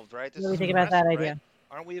evolved, right? This What do you is think about that progressive, idea? right?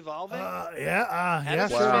 Aren't we evolving? Yeah, How yeah, does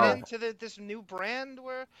this sure. Wow. fit into this new brand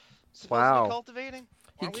we're supposed to Wow. be cultivating?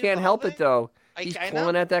 He Aren't we can't help it evolving? though. I- He's I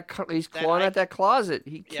clawing know. at that. He's clawing at that closet.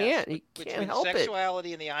 He Yes, can't. He between can't help it.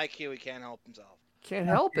 sexuality and the IQ, he can't help himself. Can't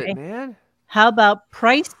help Okay. it, man. How about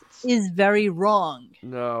price is very wrong?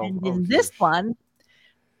 No. And Oh, in dear. this one,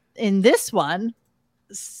 in this one,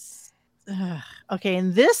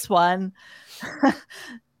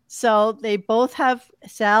 so they both have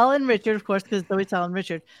Sal and Richard, of course, because Zoe, Sal, and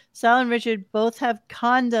Richard. Sal and Richard both have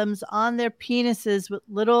condoms on their penises with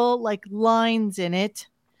little like lines in it,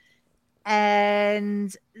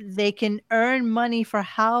 and they can earn money for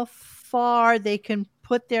how far they can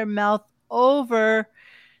put their mouth over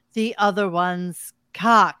the other one's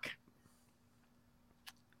cock.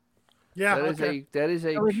 Yeah, That is okay.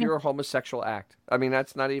 a So we can- pure homosexual act. I mean,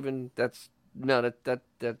 that's not even. That's no. That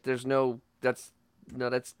there's no. That's no.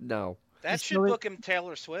 That's no. That Just should really- book him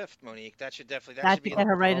Taylor Swift, Monique. That should definitely. That should be should get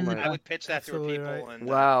her right in the I would pitch that to her Absolutely people, right. and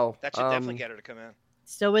Wow. that should definitely get her to come in.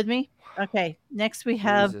 Still with me? Okay. Next we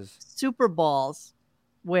have Jesus. Super Balls,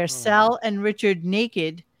 where Sal and Richard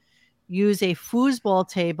naked use a foosball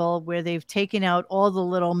table where they've taken out all the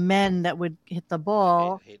little men that would hit the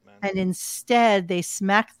ball, Hate men. and instead they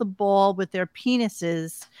smack the ball with their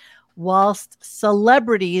penises whilst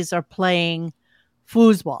celebrities are playing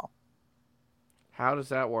foosball. How does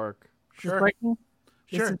that work? Is this Sure. working?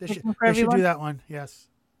 This Sure. is They should, working for they should everyone? do that one. Yes.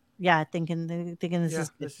 Yeah, thinking this Yeah, is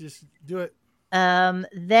good. let's just do it.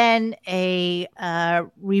 Then a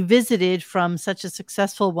revisited from such a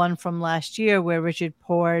successful one from last year where Richard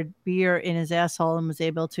poured beer in his asshole and was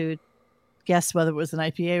able to guess whether it was an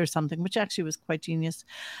IPA or something, which actually was quite genius.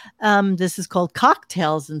 This is called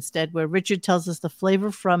Cocktails instead, where Richard tells us the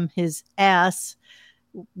flavor from his ass,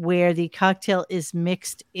 where the cocktail is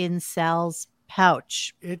mixed in Sal's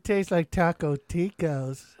pouch. It tastes like Taco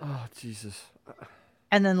Ticos. Oh Jesus.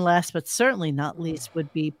 And then last but certainly not least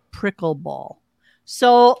would be Prickle Ball.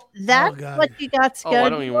 So that's God. what you got Oh, I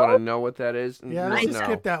don't even want to scheduled. know what that is. Yeah, no. let's just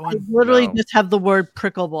skip that I one. literally No. just have the word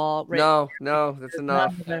prickle ball. Right No, that's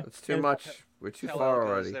enough. there. It's too much. We're too far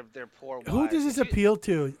already. They're poor Who wives. does this Could you- appeal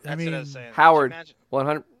to? I That's what I mean, was saying. Howard. Could you imagine?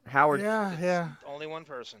 100. Howard. yeah, yeah. Only one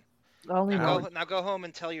person. Only Now one. go home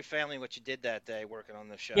and tell your family what you did that day working on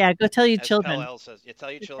this show. Yeah, go tell your As children. Pell-El says, you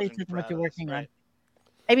tell your Just children tell your be what proud you're of us, working on. right?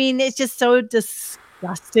 I mean, it's just so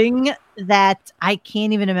disgusting that I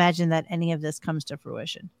can't even imagine that any of this comes to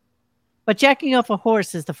fruition. But jacking off a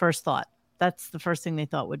horse is the first thought. That's the first thing they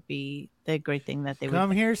thought would be the great thing that they would.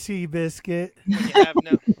 Come here, Seabiscuit. When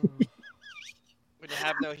you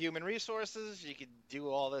have no human resources, you can do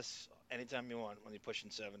all this anytime you want when you're pushing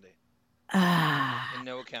 70. And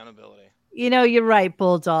no accountability. You know, you're right,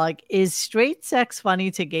 Bulldog. Is straight sex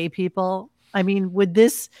funny to gay people? I mean, would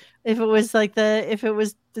this, if it was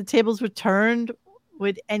the tables were turned,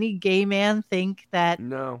 would any gay man think that?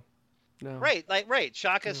 No. Right,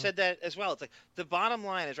 Shaka said that as well. It's like the bottom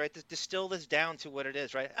line is right. To distill this down to what it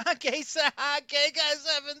is, right? Gay guys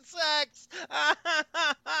having sex.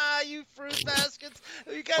 You fruit baskets.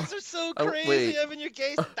 You guys are so crazy wait. having your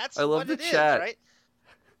gay. That's I love what the it is, chat. right?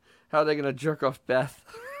 How are they going to jerk off Beth?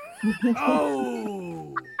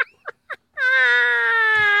 Oh.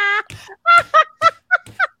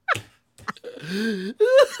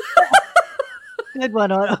 Good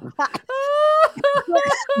one, Otto.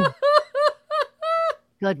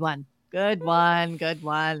 Good one. Good one. Good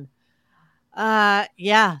one.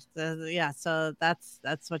 Yeah. So that's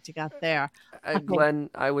what you got there. Okay. Glenn,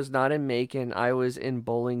 I was not in Macon. I was in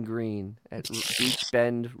Bowling Green at Beach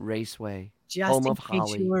Bend Raceway, home of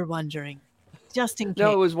Holly. You were wondering. Just in case.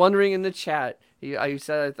 No, I was wondering in the chat. I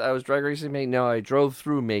said I was drag racing Macon. No, I drove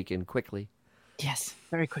through Macon quickly. Yes,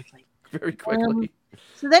 very quickly. Very quickly.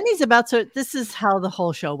 So then he's about to. This is how the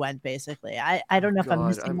whole show went, basically. I don't know if I'm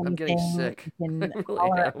missing anything. I'm getting sick.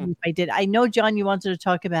 If I did, I know, John, you wanted to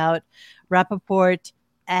talk about Rappaport.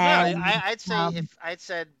 And no, I'd say if I'd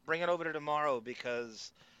said bring it over to tomorrow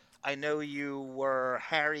because I know you were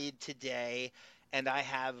harried today, and I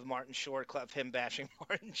have Martin Short clip him bashing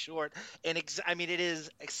Martin Short, and I mean it is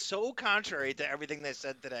so contrary to everything they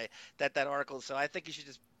said today that article. So I think you should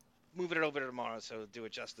just move it over to tomorrow. So do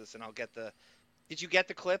it justice, and I'll get the. Did you get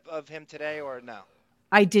the clip of him today or no?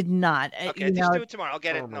 I did not. Okay, just do it tomorrow. I'll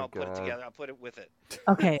get it and I'll put it together. I'll put it with it.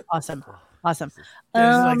 Okay, awesome. Awesome.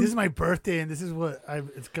 This is my birthday, and this is what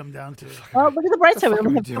it's come down to. Well, look at the bright side.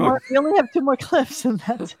 We only have two more clips, and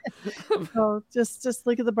that's it. So just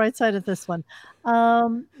look at the bright side of this one.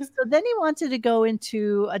 So then he wanted to go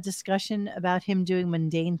into a discussion about him doing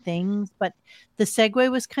mundane things, but the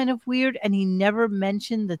segue was kind of weird, and he never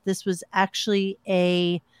mentioned that this was actually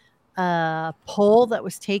a poll that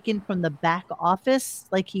was taken from the back office.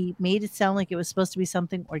 Like he made it sound like it was supposed to be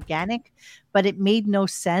something organic, but it made no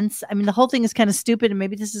sense. I mean, the whole thing is kind of stupid, and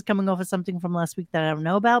maybe this is coming off of something from last week that I don't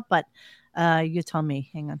know about, but you tell me.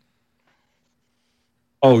 Hang on.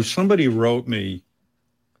 Oh, somebody wrote me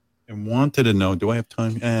and wanted to know, do I have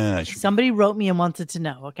time? Somebody wrote me and wanted to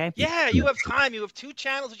know, okay? Yeah, you have time. You have 2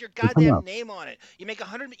 channels with your goddamn name on it. You make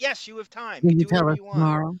 100. Yes, you have time. You do whatever you want.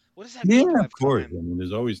 Tomorrow? What does that mean? Yeah, of course. I mean,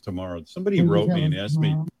 there's always tomorrow. Somebody wrote me and asked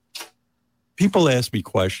me. People ask me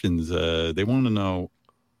questions. They want to know,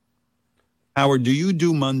 Howard, do you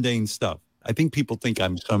do mundane stuff? I think people think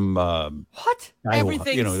I'm some what?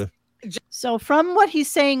 Everything. So from what he's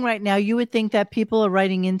saying right now, you would think that people are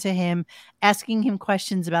writing into him, asking him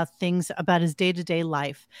questions about things about his day-to-day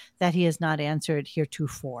life that he has not answered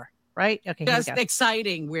heretofore, right? Okay. Just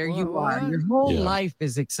exciting where you are. Your whole life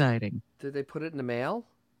is exciting. Did they put it in the mail?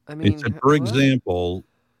 I mean, it's for example,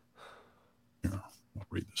 here, I'll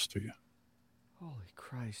read this to you. Holy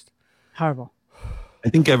Christ. Horrible. I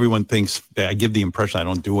think everyone thinks that I give the impression I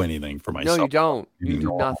don't do anything for myself. No, you don't. You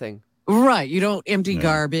do nothing. Right. You don't empty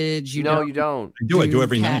garbage. You don't. I do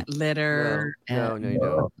every night. Litter. No, you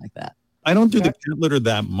don't. Like that. I don't do the cat litter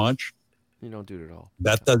that much. You don't do it at all.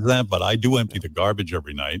 That does that, but I do empty the garbage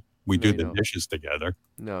every night. We do the dishes together.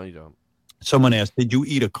 No, you don't. Someone asked, did you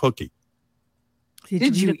eat a cookie?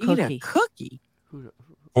 Did you eat a cookie?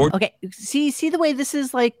 Okay. See the way this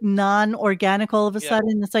is like non-organic all of a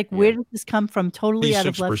sudden? It's like, where did this come from? Totally out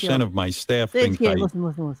of left field. 6% of my staff think I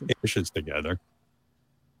eat dishes together.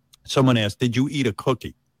 Someone asked, did you eat a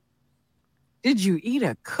cookie? Did you eat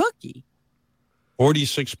a cookie?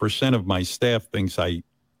 46% of my staff thinks I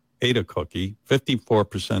ate a cookie.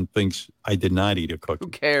 54% thinks I did not eat a cookie.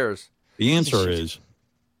 Who cares? The answer is,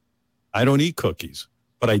 I don't eat cookies,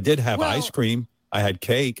 but I did have ice cream. I had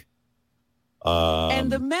cake.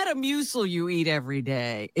 And the Metamucil you eat every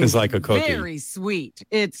day is like a cookie. Very sweet.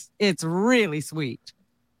 It's really sweet.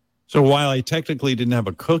 So while I technically didn't have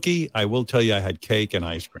a cookie, I will tell you I had cake and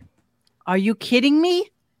ice cream. Are you kidding me?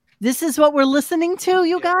 This is what we're listening to,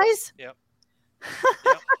 you guys? Yep.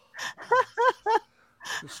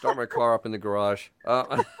 Start my car up in the garage.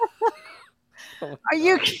 Are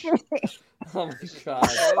you kidding? Oh my God.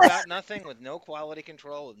 About nothing with no quality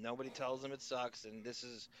control. Nobody tells him it sucks. And this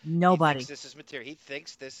is nobody. This is material. He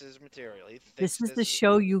thinks this is material. This is the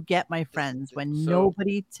show you get, my friends, when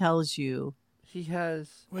nobody tells you. He has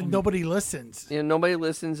when nobody listens. Nobody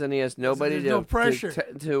listens, and he has nobody no pressure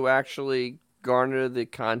to actually garner the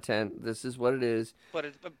content. This is what it is.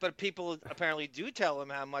 But people apparently do tell him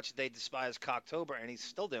how much they despise Cocktober, and he's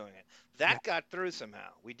still doing it. That got through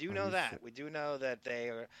somehow. We do know that. We do know that they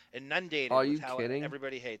are inundated with how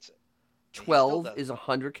everybody hates it. 12 is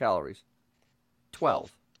 100 calories. 12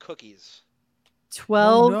 cookies.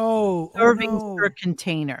 12 servings per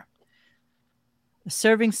container. The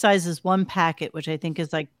serving size is 1 packet, which I think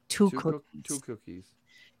is like two cookies. 2 cookies.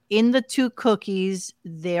 In the 2 cookies,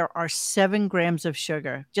 there are 7 grams of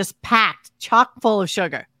sugar, just packed, chock full of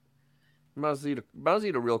sugar. Might as well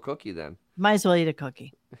eat a real cookie then. Might as well eat a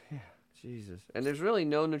cookie. Yeah, Jesus. And there's really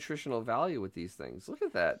no nutritional value with these things. Look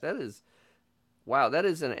at that. That is, wow, that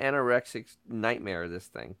is an anorexic nightmare, this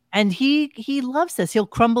thing. And he loves this. He'll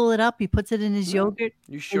crumble it up. He puts it in his yogurt.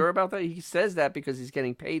 You sure about that? He says that because he's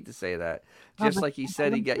getting paid to say that. Just like he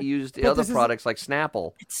said he got used the other products like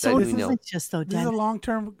Snapple. It's so This just so This is a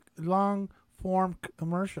long form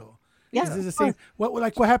commercial. Yeah, This is the same.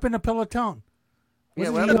 What happened to Peloton? Yeah,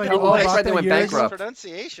 Wasn't well, he, like, oh, bought that's right. that They went years ago? bankrupt.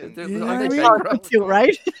 Pronunciation. You know Aren't what they I mean? bankrupt?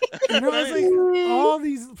 Right? You know, it's like all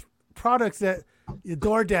these products that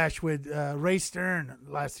DoorDash with Ray Stern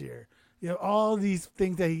last year. You know, all these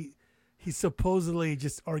things that he supposedly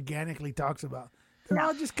just organically talks about. They're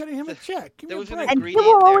all just cutting him a check. Give me a break. And he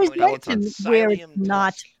will always mention where it's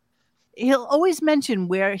not. He'll always mention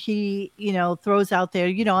where he, throws out there,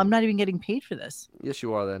 I'm not even getting paid for this. Yes,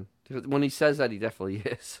 you are then. When he says that, he definitely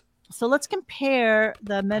is. So let's compare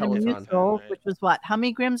the Peloton. Metamucil, which was what? How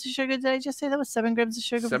many grams of sugar did I just say? That was 7 grams of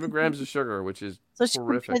sugar. 7 grams of sugar, which is So let's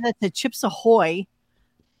horrific. compare that to Chips Ahoy,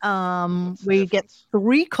 where you get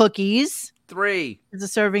 3 cookies. 3. It's a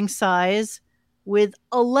serving size with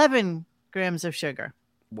 11 grams of sugar.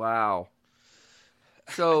 Wow.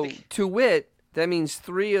 So, to wit, that means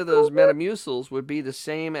 3 of those Metamucils would be the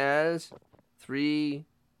same as 3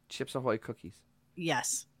 Chips Ahoy cookies.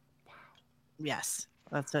 Yes. Wow. Yes.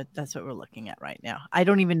 That's what we're looking at right now. I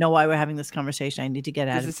don't even know why we're having this conversation. I need to get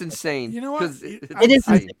out of it. It's insane. You know what? It is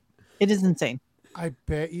insane. It is insane. I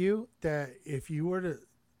bet you that if you were to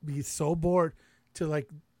be so bored to like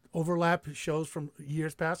overlap shows from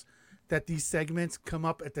years past, that these segments come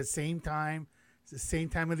up at the same time. It's the same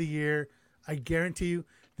time of the year. I guarantee you,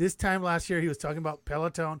 this time last year he was talking about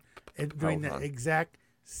Peloton and doing the exact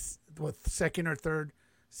second or third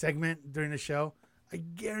segment during the show. I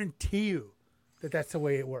guarantee you that's the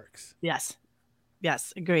way it works. Yes.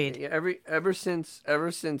 Yes, agreed. Yeah, ever since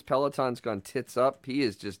Peloton's gone tits up, he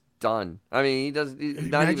is just done. I mean, he's not even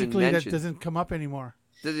Magically, that mentioned. doesn't come up anymore.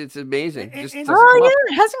 It's amazing. Just doesn't Oh come up.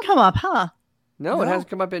 yeah, it hasn't come up, huh? No, it hasn't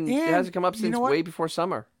come up it And hasn't come up you since know what? way before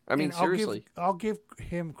summer. I mean, And seriously. I'll give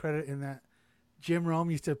him credit in that Jim Rome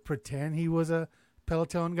used to pretend he was a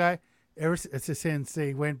Peloton guy. Since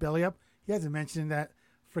they went belly up, he hasn't mentioned that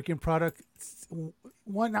freaking product.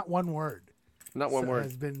 Not one word. Not one word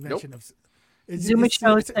has been mentioned. Nope. Zuma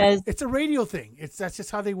Show says it's a radio thing. That's just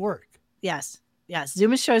how they work. Yes. Yes.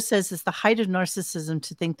 Zuma Show says it's the height of narcissism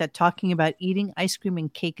to think that talking about eating ice cream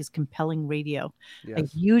and cake is compelling radio. Yes. A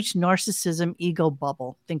huge narcissism ego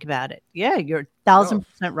bubble. Think about it. Yeah, you're 1,000%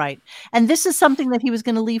 right. And this is something that he was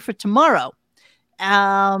going to leave for tomorrow.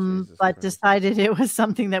 But decided it was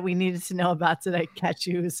something that we needed to know about today.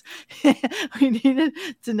 Cashews. We needed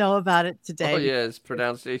to know about it today. Oh yeah, his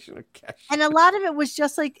pronunciation of cashew. And a lot of it was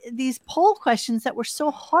just like these poll questions that were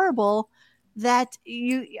so horrible that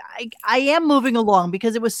I am moving along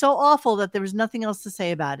because it was so awful that there was nothing else to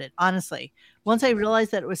say about it. Honestly, once I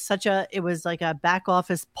realized that it was like a back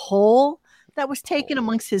office poll that was taken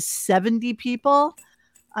amongst his 70 people.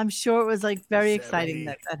 I'm sure it was like very exciting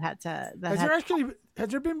that had to. Has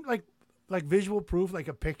there been like visual proof, like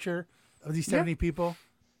a picture of these 70 people?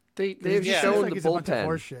 They've shown the it's a bunch of bullpen.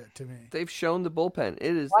 horseshit to me. They've shown the bullpen.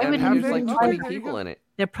 It is. Why I mean, would there's like they? 20 Okay, people in it.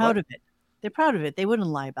 They're proud of it. They're proud of it. They wouldn't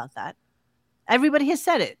lie about that. Everybody has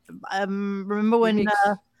said it. Remember when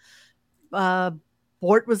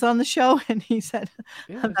Bort was on the show and he said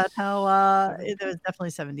about how there was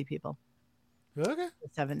definitely 70 people. Okay.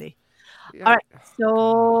 70. Yeah. All right.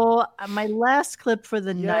 So my last clip for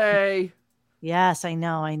the night. Yay. Yes, I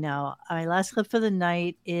know. My last clip for the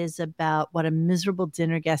night is about what a miserable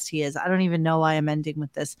dinner guest he is. I don't even know why I'm ending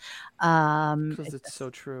with this. Because it's so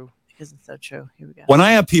true. Because it's so true. Here we go. When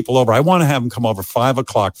I have people over, I want to have them come over 5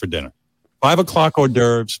 o'clock for dinner. 5 o'clock hors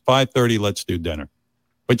d'oeuvres, 5:30, let's do dinner.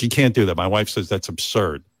 But you can't do that. My wife says that's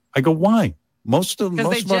absurd. I go, why? Most of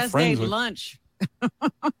our friends ate lunch.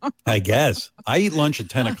 I guess. I eat lunch at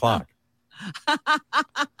 10 o'clock.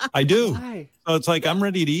 I do. Why? So it's like I'm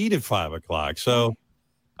ready to eat at 5 o'clock. So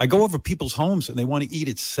I go over people's homes and they want to eat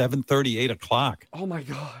at 7:30, 8 o'clock. Oh my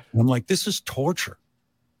God. And I'm like, this is torture.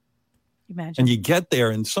 Imagine. And you get there,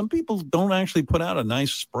 and some people don't actually put out a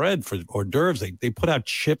nice spread for hors d'oeuvres. They put out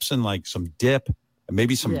chips and like some dip and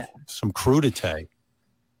maybe some crudité.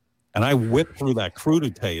 And I whip through that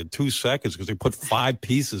crudité in 2 seconds because they put 5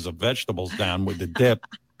 pieces of vegetables down with the dip.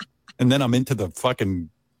 And then I'm into the fucking,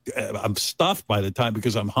 I'm stuffed by the time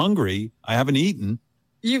because I'm hungry. I haven't eaten.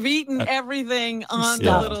 You've eaten everything on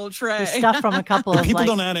the little tray. The stuff from a couple of people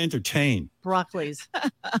don't know how to entertain. Broccolis.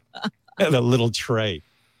 And a little tray.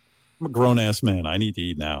 I'm a grown-ass man. I need to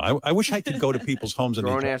eat now. I wish I could go to people's homes and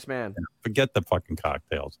Grown-ass man. forget the fucking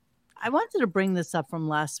cocktails. I wanted to bring this up from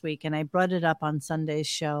last week, and I brought it up on Sunday's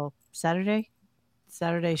show, Saturday's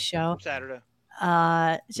show. Saturday.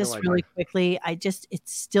 Just No really idea. quickly,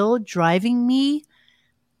 it's still driving me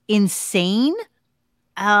insane.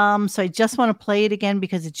 So I just want to play it again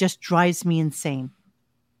because it just drives me insane.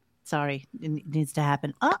 Sorry, it needs to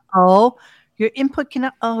happen. Uh-oh, your input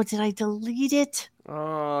cannot. Oh, did I delete it?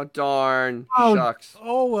 Oh, darn. Oh. Shucks.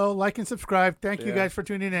 Oh, well, like and subscribe. Thank you Yeah. guys for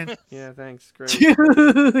tuning in. Yeah, thanks. Great.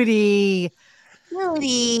 Judy.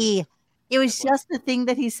 It was just the thing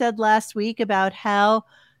that he said last week about how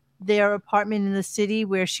their apartment in the city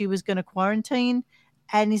where she was going to quarantine.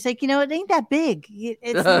 And he's like, it ain't that big.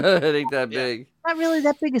 It's not, It ain't that big. not really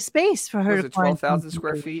that big a space for her Was to it quarantine. 12,000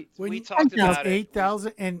 square feet? We talked about it.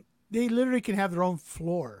 8,000, and they literally can have their own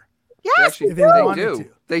floor. Yes, Actually, if they they wanted do. to.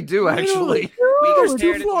 They do, actually. There's compared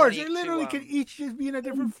two it, floors. Monique, They literally to, can each just be in a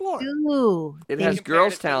different floor. It We has compared it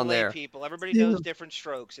Girls to Town lay there. People. Everybody knows different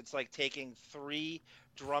strokes. It's like taking 3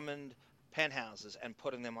 Drummond penthouses and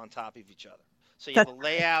putting them on top of each other. So you have a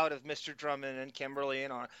layout of Mr. Drummond and Kimberly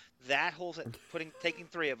and that whole taking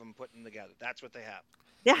 3 of them, putting them together. That's what they have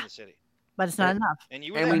in the city. But it's not enough. And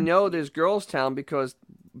you were And we there. know there's Girls Town because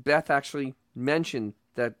Beth actually mentioned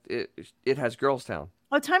that it has Girls Town.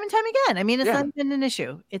 Oh, time and time again. I mean, it's Yeah. not been an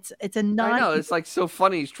issue. It's a non. I know, it's like so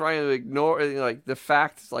funny. He's trying to ignore like the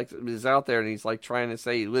fact like is out there, and he's like trying to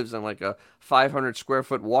say he lives in like a 500 square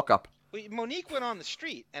foot walk up. Well, Monique went on the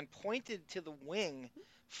street and pointed to the wing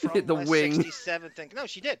from The West wing. 67th thing. No,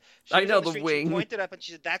 she did. She I was know, on the street, wing. She pointed up and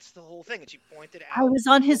she said, "That's the whole thing." And she pointed out. I was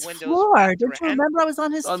on his the windows floor. wrapped Don't you around- remember? I was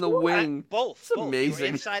on his On the floor. wing. Both. It's both. You were amazing.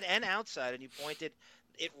 inside and outside, and you pointed.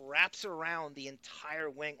 It wraps around the entire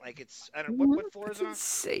wing, like it's. I don't. Mm-hmm. What floor is it on?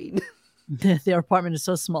 Insane. Their apartment is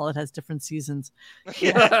so small; it has different seasons. It's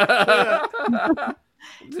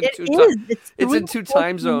It in is. It's in 2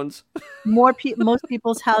 time zones. Most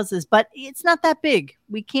people's houses, but it's not that big.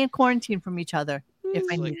 We can't quarantine from each other if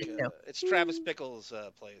I It's needed like, to. it's Travis Bickle's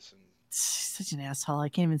place. And Such an asshole. I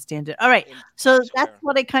can't even stand it. All right. So that's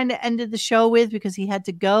what I kind of ended the show with because he had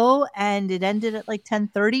to go and it ended at like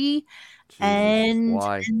 10:30. And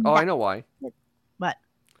Why? and Oh, I that- know why. What?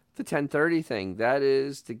 The 10:30 thing. That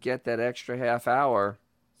is to get that extra half hour,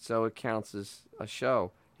 so it counts as a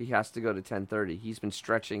show. He has to go to 10:30. He's been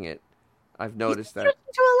stretching it. I've noticed that.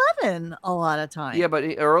 To 11 a lot of times. Yeah, but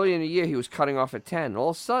early in the year he was cutting off at 10. All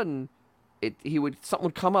of a sudden, something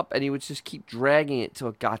would come up and he would just keep dragging it till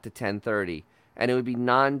it got to 10:30, and it would be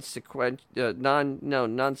non sequitur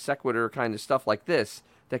kind of stuff like this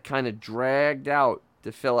that kind of dragged out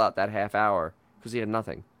to fill out that half hour because he had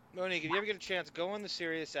nothing. Monique, if you ever get a chance, go on the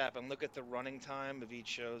Sirius app and look at the running time of each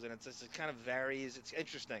shows, and it kind of varies. It's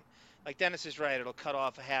interesting. Like Dennis is right; it'll cut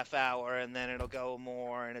off a half hour, and then it'll go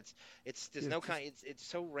more, and it's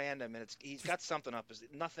so random, and he's got something up.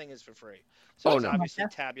 Nothing is for free, so it's obviously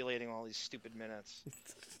tabulating all these stupid minutes.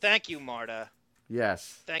 Thank you, Marta.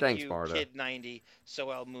 Yes, Thanks, you, Marta. Kid 90,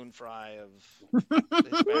 Soel Moonfry of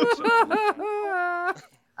Hispanic Soel Moonfry.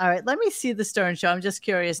 All right, let me see the Stern Show. I'm just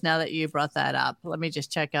curious now that you brought that up. Let me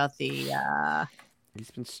just check out the. He's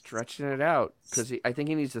been stretching it out because I think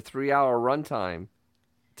he needs a 3-hour runtime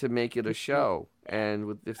to make it a show, and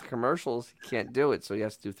with the commercials, he can't do it, so he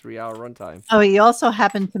has to do 3-hour runtime. Oh, he also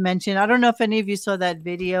happened to mention. I don't know if any of you saw that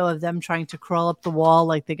video of them trying to crawl up the wall,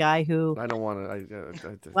 like the guy who. I don't want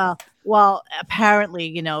to. Well,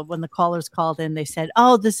 apparently, when the callers called in, they said,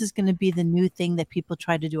 "Oh, this is going to be the new thing that people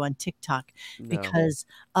try to do on TikTok because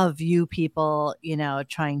of you people,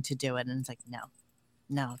 trying to do it." And it's like,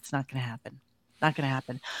 no, it's not going to happen. Not going to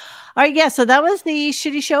happen. All right, yeah. So that was the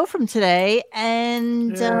shitty show from today,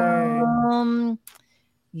 and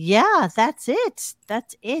yeah, that's it.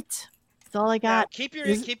 That's all I got. Now, keep your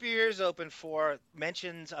ears open for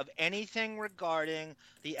mentions of anything regarding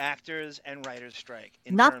the actors and writers strike.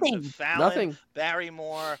 In Nothing. Terms of Fallon, Nothing.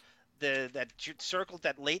 Barrymore,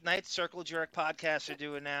 that late night circle jerk podcast are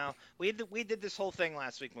doing now. We did this whole thing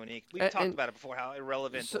last week, Monique. We talked about it before how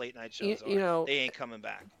irrelevant the late night shows are. They ain't coming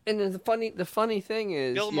back. And then the funny thing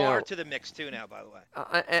is, Bill Maher to the mix too now, by the way.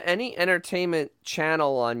 Any entertainment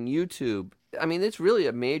channel on YouTube, I mean, it's really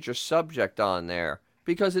a major subject on there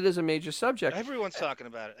because it is a major subject. Everyone's talking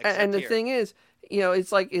about it. And the thing is,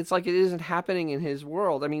 it's like it isn't happening in his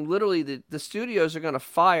world. I mean, literally, the studios are going to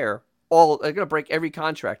fire they're going to break every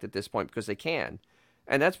contract at this point because they can,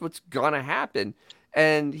 and that's what's going to happen.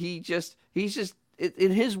 And he's just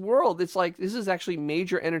in his world, it's like this is actually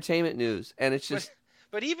major entertainment news, and it's just.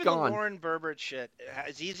 But even gone. the Lauren Berbert shit,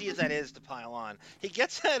 as easy as that is to pile on, he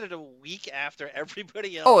gets at it a week after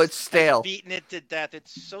everybody else. Oh, it's stale. Has beaten it to death.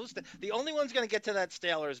 It's so stale. The only one's going to get to that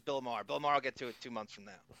staler is Bill Maher. Bill Maher will get to it 2 months from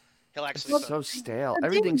now. He'll It's actually. so stale. Didn't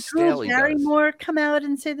Everything's Drew stale he does. Barrymore come out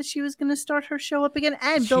and say that she was going to start her show up again?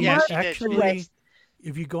 And Bill Yeah, Maher she did. Actually,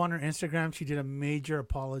 if you go on her Instagram, she did a major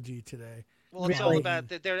apology today. Well, it's all about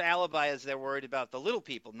their alibi is they're worried about the little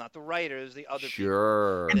people, not the writers, the other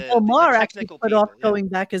Sure. And people. Bill Maher actually technical put people. off going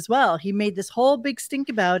back as well. He made this whole big stink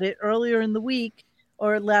about it earlier in the week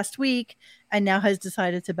or last week, and now has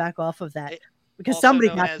decided to back off of that because somebody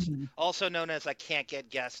got him. Also known as I can't get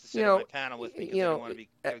guests to sit on my panel with me because they don't want to be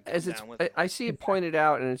down with me. I see it pointed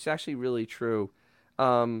out, and it's actually really true.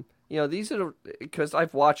 These are because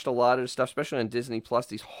I've watched a lot of stuff, especially on Disney Plus,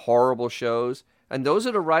 these horrible shows, and those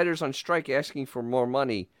are the writers on strike asking for more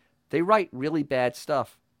money. They write really bad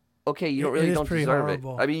stuff. Okay, you don't deserve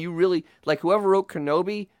horrible. it. I mean, you really whoever wrote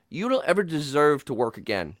Kenobi, you don't ever deserve to work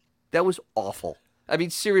again. That was awful. I mean,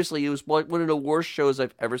 seriously, it was one of the worst shows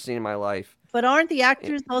I've ever seen in my life. But aren't the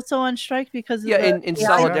actors also on strike because of in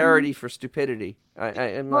solidarity for stupidity?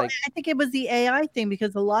 I think it was the AI thing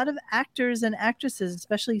because a lot of actors and actresses,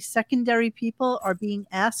 especially secondary people, are being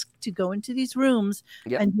asked to go into these rooms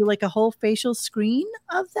and do like a whole facial screen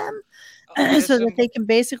of them so that they can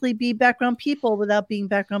basically be background people without being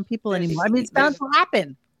background people anymore. I mean, it's bound to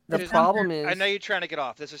happen. The problem is, I know you're trying to get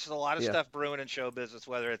off. This is a lot of stuff brewing in show business,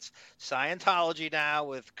 whether it's Scientology now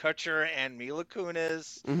with Kutcher and Mila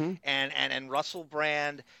Kunis and Russell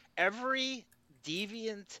Brand. Every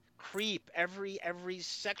deviant creep, every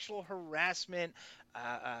sexual harassment,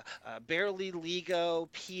 barely Lego,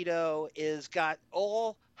 pedo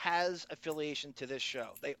has affiliation to this show.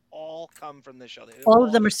 They all come from this show. All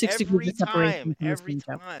of them are 6 degrees of separation. Every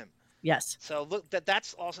time. Yes. So look,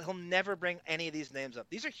 that's also he'll never bring any of these names up.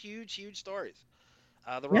 These are huge stories.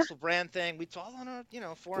 The Russell Brand thing, we all on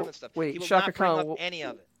our forum and stuff. Wait, he will Shaka not bring Khan, up any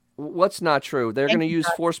of it. What's not true? They're going to use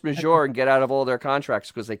force majeure and get out of all their contracts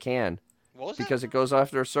because they can. Because it goes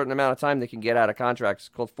after a certain amount of time, they can get out of contracts.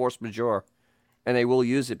 It's called force majeure, and they will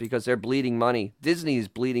use it because they're bleeding money. Disney is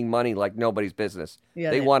bleeding money like nobody's business. Yeah,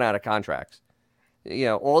 they want out of contracts.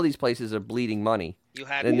 All these places are bleeding money,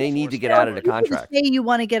 and they need to get out of the contract. Say you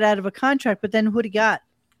want to get out of a contract, but then who do you got?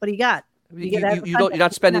 What do you got? You're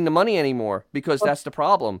not spending the money anymore because that's the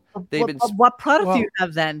problem. What product do you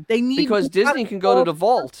have then? They need because Disney can go to the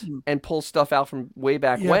vault and pull stuff out from way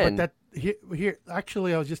back when. But here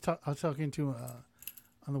actually, I was talking to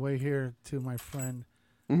on the way here to my friend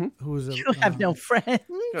who was a. You have no friend.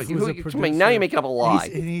 Now you're making up a lie.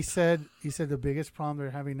 And he said the biggest problem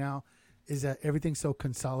they're having now is that everything's so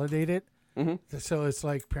consolidated. So it's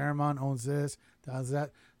like Paramount owns this, does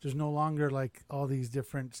that. There's no longer like all these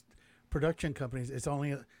different production companies. It's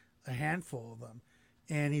only a handful of them.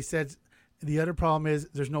 And he said the other problem is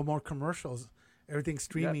there's no more commercials. Everything's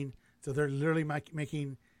streaming. So they're literally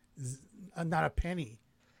making not a penny.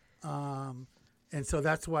 And so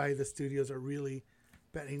that's why the studios are really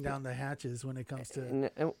betting down the hatches when it comes to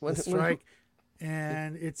the strike.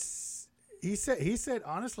 And he said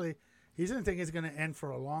honestly, he doesn't think it's going to end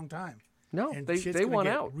for a long time. No, and they want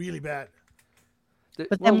out really bad.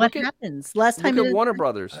 But then what happens? Last time look at Warner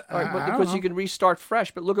Brothers, because you can restart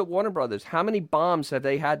fresh. But look at Warner Brothers. How many bombs have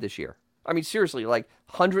they had this year? I mean, seriously, like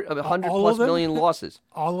 100 plus million losses.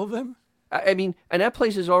 All of them? I mean, and that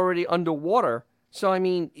place is already underwater. So, I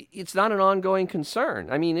mean, it's not an ongoing concern.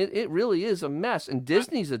 I mean, it really is a mess. And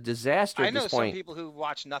Disney's a disaster at this point. I know some people who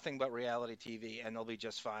watch nothing but reality TV, and they'll be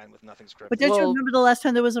just fine with nothing scripted. But don't you remember the last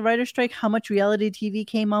time there was a writer's strike, how much reality TV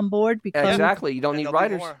came on board? Because exactly. You don't need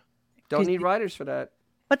writers. Don't need writers for that.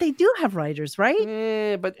 But they do have writers, right?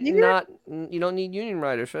 Yeah, but not. You don't need union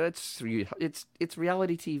writers for that. It's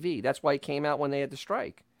reality TV. That's why it came out when they had the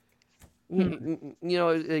strike.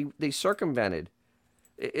 They circumvented.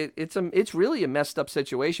 It's really a messed up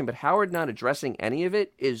situation. But Howard not addressing any of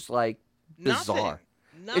it is like bizarre.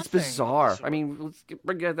 It's bizarre. I mean, let's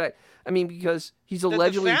forget that. I mean, because he's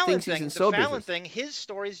allegedly thinks he's in show business. The Fallon thing, his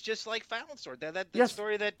story is just like Fallon's story. That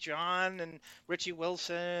story that John and Richie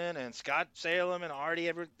Wilson and Scott Salem and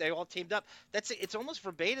Artie, they all teamed up. It's almost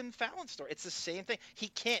verbatim Fallon's story. It's the same thing. He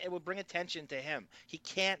can't. It would bring attention to him. He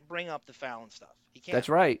can't bring up the Fallon stuff. He can't. That's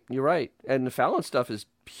right. You're right. And the Fallon stuff is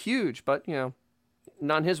huge, but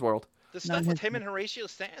not in his world. The stuff with him and Horatio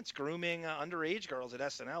Sanz grooming underage girls at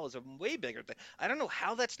SNL is a way bigger thing. I don't know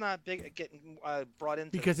how that's not big getting brought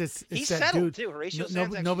into. Because he's that settled dude. too. Horatio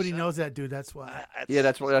Sanz nobody knows that dude. That's why.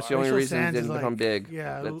 That's the only reason he didn't like, become big.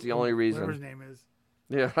 Yeah, that's the only reason. Whatever his name is.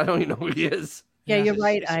 Yeah, I don't even know who he is. Yeah, you're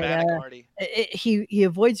right. He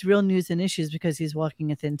avoids real news and issues because he's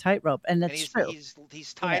walking a thin tightrope, and that's true.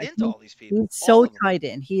 He's tied into all these people. He's so tied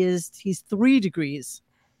in. He's 3 degrees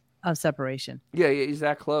of separation. Yeah, he's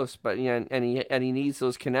that close, but and he needs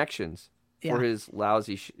those connections. for his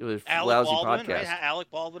lousy Alec Baldwin, podcast. right? Alec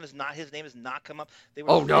Baldwin is not. His name has not come up. They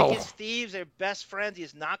were Oh, the no. biggest thieves. They're best friends. He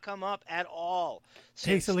has not come up at all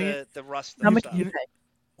Hey, since Celine, the Rust How much stuff. do you pay?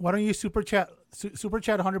 Why don't you super chat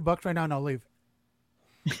 $100 right now and I'll leave.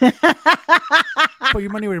 Put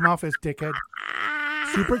your money where your mouth is, dickhead.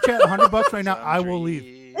 Super chat $100 right now. I will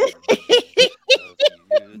leave.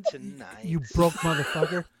 You broke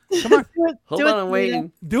motherfucker. Come on. Hold on, I'm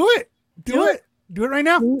waiting. Do it. Do it. Do it right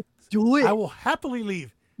now. Do it. I will happily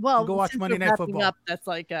leave. Well, and go watch since Monday we're Night wrapping Football. Up, that's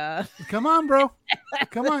like Come on, bro.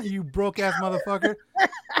 Come on, you broke ass motherfucker.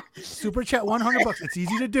 Super chat $100. It's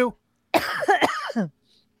easy to do.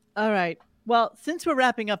 All right. Well, since we're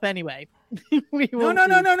wrapping up anyway, we No.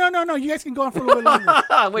 will You guys can go on for a little bit longer.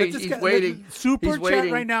 Wait, Let's he's just waiting. Super He's chat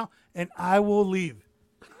waiting. right now, and I will leave.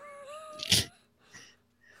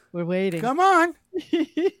 We're waiting. Come on.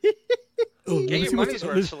 Oh, Get your money's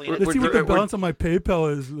worth, Selena. Let's see what the balance on my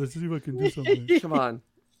PayPal is. Let's see if I can do something. Come on.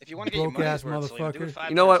 If you want to get your Broke ass money's worth, Selena, do it motherfucker. 5%.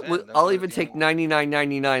 You know what? Don't I'll let even it take be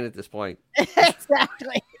 $99.99 at this point.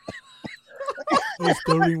 Exactly. Oh,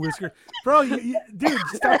 Story Whisker. Bro, dude,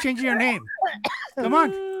 stop changing your name. Come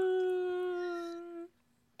on.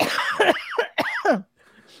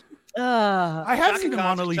 I have seen the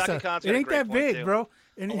Mona Lisa. It ain't that big, bro.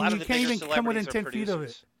 And A lot you of the can't even biggest come within celebrities 10 are feet of it.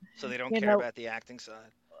 producers, so they don't You care know- about the acting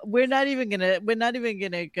side. We're not even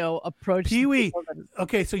gonna go approach Pee Wee. people that-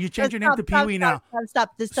 Okay, so you change your name to Pee Wee now.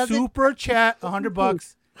 Stop. This doesn't Super chat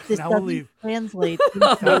 $100, this and I will doesn't leave. translate.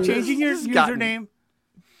 Stop into- changing your username.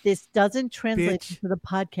 This doesn't translate Bitch. to the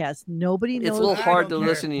podcast. Nobody knows. It's a little I hard to don't care.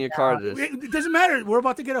 listen in your car to this. It doesn't matter. We're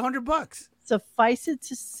about to get $100. Suffice it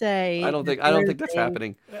to say, I don't think that that's there is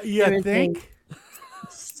happening. You there is think? a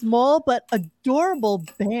small but adorable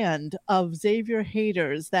band of Xavier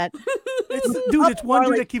haters that It's one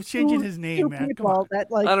dude that keeps changing two- his two name, man. Come people on. that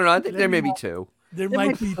like I don't know. I think there may be two. There There might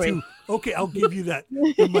might be be three. two. Okay, I'll give you that.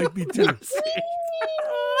 There might be two.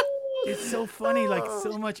 It's so funny, like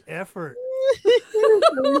so much effort.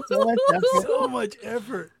 so much effort. So much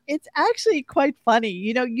effort. It's actually quite funny.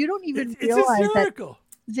 You know, you don't even It's realize that hysterical.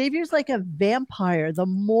 Xavier's like a vampire. The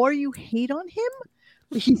more you hate on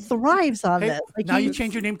him, he thrives on Hey, that. Like now you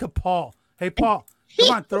change your name to Paul. Hey, Paul,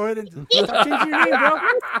 come on, throw it in. Stop changing your name, bro.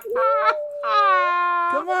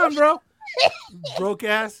 Come on, bro. Broke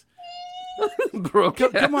ass.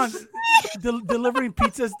 Come on. Delivering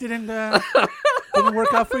pizzas didn't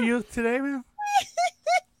work out for you today, man.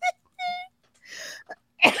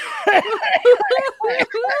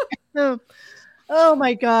 Oh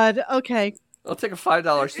my God. Okay. I'll take a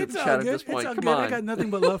 $5 super It's all chat at good. this point. It's all Come good. I on. got nothing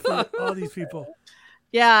but love for all these people.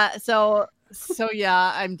 Yeah. So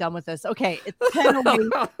yeah, I'm done with this. Okay. It's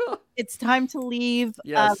 10:08. It's time to leave.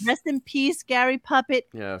 Yes. Rest in peace, Gary Puppet.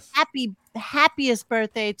 Yes. Happiest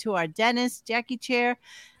birthday to our dentist, Jackie Chair.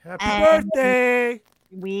 Happy And birthday.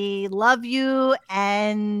 We love you.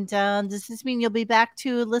 And does this mean you'll be back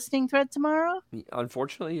to listening thread tomorrow?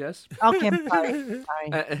 Unfortunately, yes. Okay, I'm sorry.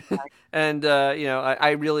 Sorry. And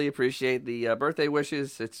I really appreciate the birthday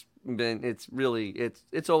wishes. It's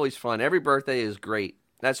always fun. Every birthday is great.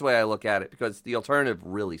 That's the way I look at it, because the alternative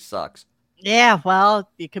really sucks. Yeah, well,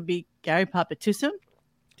 it could be Gary Puppet. Too soon?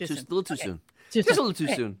 A little too soon. Too Just a soon. little too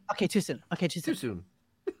Okay. soon. Okay, too soon. Okay, too soon. Too soon.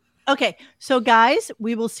 Okay, so guys,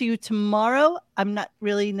 we will see you tomorrow. I'm not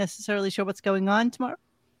really necessarily sure what's going on tomorrow,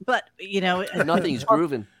 but Nothing's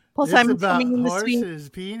grooving. Paul It's Simon's about coming in this week. horses,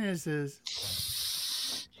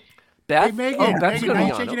 penises. Beth? Hey, Megan. Oh, Beth's Megan, gonna now be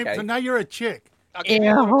you on, changed your name, okay. so now you're a chick. I'll give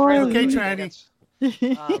Yeah, you a present okay, when you Tranny. get-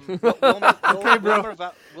 Okay, bro.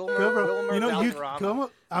 Wilmer Go, bro. Valderrama. Come.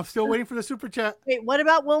 I'm still waiting for the super chat. Wait, what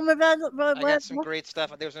about Wilmer? I got some great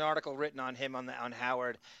stuff. There's an article written on him on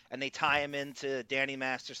Howard, and they tie him into Danny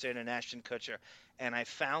Masterson and Ashton Kutcher. And I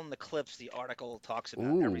found the clips the article talks about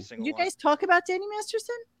every Ooh. single You one. guys talk about Danny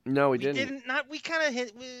Masterson? No, we We didn't. didn't. Not. We kind of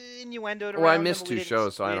hit innuendoed around. Well, I them, missed but two we didn't-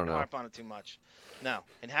 shows, so we I didn't don't know. harp on it too much. No,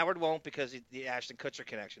 and Howard won't because the Ashton Kutcher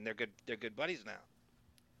connection. They're good. They're good buddies now.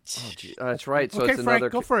 Oh, gee. That's right. So Okay, it's Frank, another.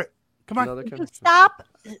 go for it. Come on. Another con- Stop.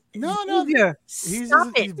 No. Xavier, He's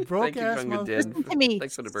stop he's it. broke Thank you, ass young mother. Dad. Listen to me.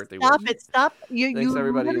 Thanks for the birthday Stop wish. it. Stop. Thanks, You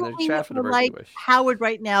everybody in the literally chat for the are birthday like wish. Howard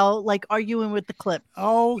right now, like arguing with the clip.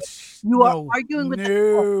 Oh, You are no, arguing with the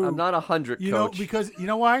no. I'm not 100, You know, coach. because you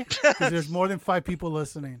know why? Because there's more than 5 people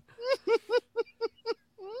listening.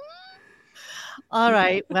 All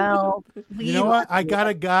right. Well, You know what? I got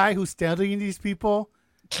a guy who's studying these people,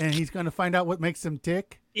 and he's going to find out what makes them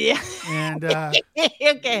tick. Yeah. And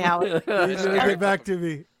Okay, Howard. he's going to get back to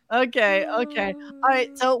me. Okay. All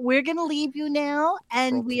right. So we're going to leave you now,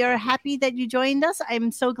 and we are happy that you joined us.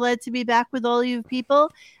 I'm so glad to be back with all you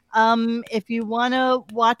people. If you want to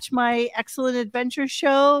watch my excellent adventure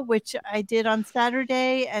show, which I did on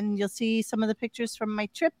Saturday, and you'll see some of the pictures from my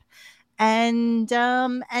trip. And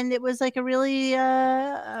it was like a really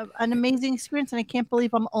an amazing experience, and I can't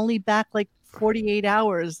believe I'm only back like 48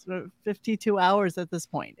 hours, 52 hours at this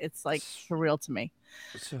point. It's like surreal to me.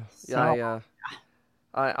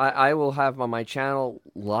 I will have on my channel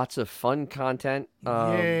lots of fun content.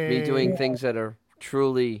 Me doing things that are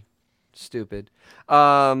truly stupid.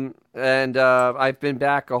 And I've been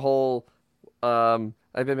back a whole 7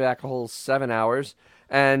 hours.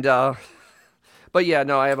 And but yeah,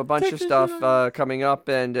 no, I have a bunch of stuff coming up,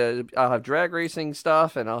 and I'll have drag racing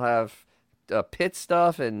stuff, and I'll have pit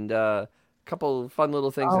stuff, and a couple of fun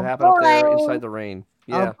little things that happen up there inside the rain.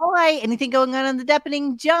 Yeah. Oh boy, anything going on in the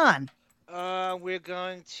deepening, John? We're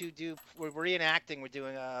reenacting. We're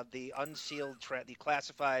doing the unsealed, the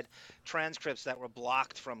classified transcripts that were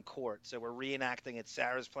blocked from court. So we're reenacting it.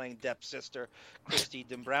 Sarah's playing Depp's sister, Christy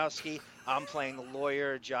Dombrowski. I'm playing the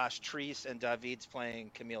lawyer, Josh Treese, and David's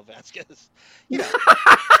playing Camille Vasquez. You know,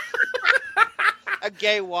 a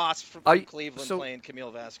gay wasp from Cleveland playing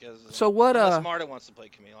Camille Vasquez. So what? Unless Marta wants to play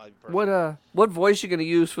Camille, I'd be perfect. What voice are you going to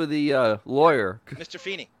use for the lawyer? Mr.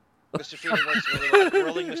 Feeney. Mr. Feeney works really well.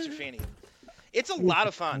 Grilling Mr. Feeney. It's a lot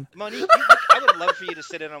of fun. Monique, I would love for you to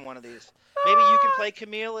sit in on one of these. Maybe you can play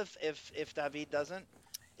Camille if David doesn't.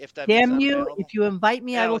 Damn you! If you invite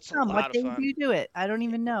me, I will come. What day do you do it? I don't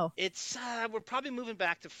even know. It's we're probably moving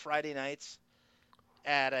back to Friday nights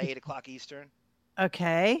at 8:00 Eastern.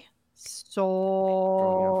 Okay,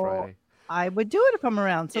 so I would do it if I'm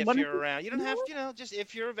around. So if you're around, you don't have just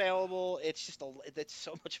if you're available. It's just it's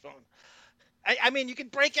so much fun. I mean, you can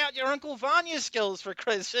break out your Uncle Vanya skills, for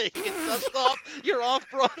Christ's sake. You can dust off your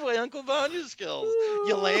off-Broadway Uncle Vanya skills.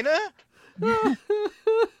 Yelena?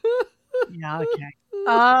 Yeah, okay.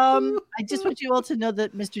 I just want you all to know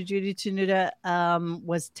that Mr. Judy Tenuta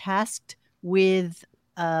was tasked with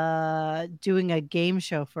doing a game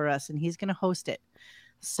show for us, and he's going to host it.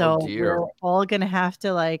 So we're all going to have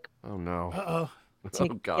to oh no.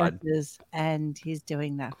 Take guesses, and he's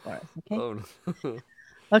doing that for us. Okay. Oh no.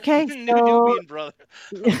 Okay, so Nubian brother.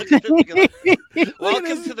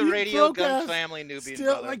 Welcome to the Radio Gun family, Nubian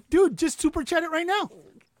brother. Dude, just super chat it right now.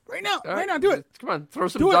 Right now, do it. Come on, throw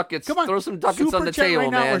some ducats. Come on, throw some ducats on the table,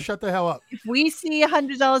 right man. Now or shut the hell up. If we see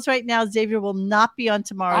 $100 right now, Xavier will not be on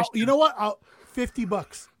tomorrow. You know what?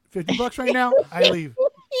 $50. $50 right now. I leave.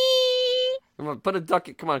 Come on, put a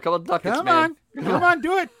ducat. Come on, a couple of ducats, man. Come on,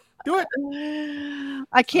 do it. Do it.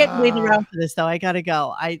 I can't wait around for this though. I gotta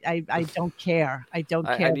go. I don't care. I don't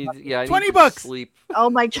care. I need $20. Sleep.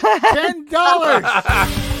 Oh my god. $10.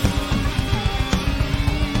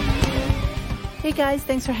 Hey guys,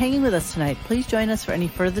 thanks for hanging with us tonight. Please join us for any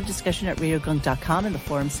further discussion at radiogunk.com in the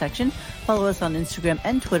forum section. Follow us on Instagram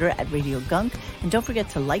and Twitter at Radio Gunk. And don't forget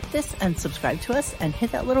to like this and subscribe to us and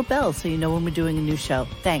hit that little bell so you know when we're doing a new show.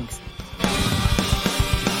 Thanks.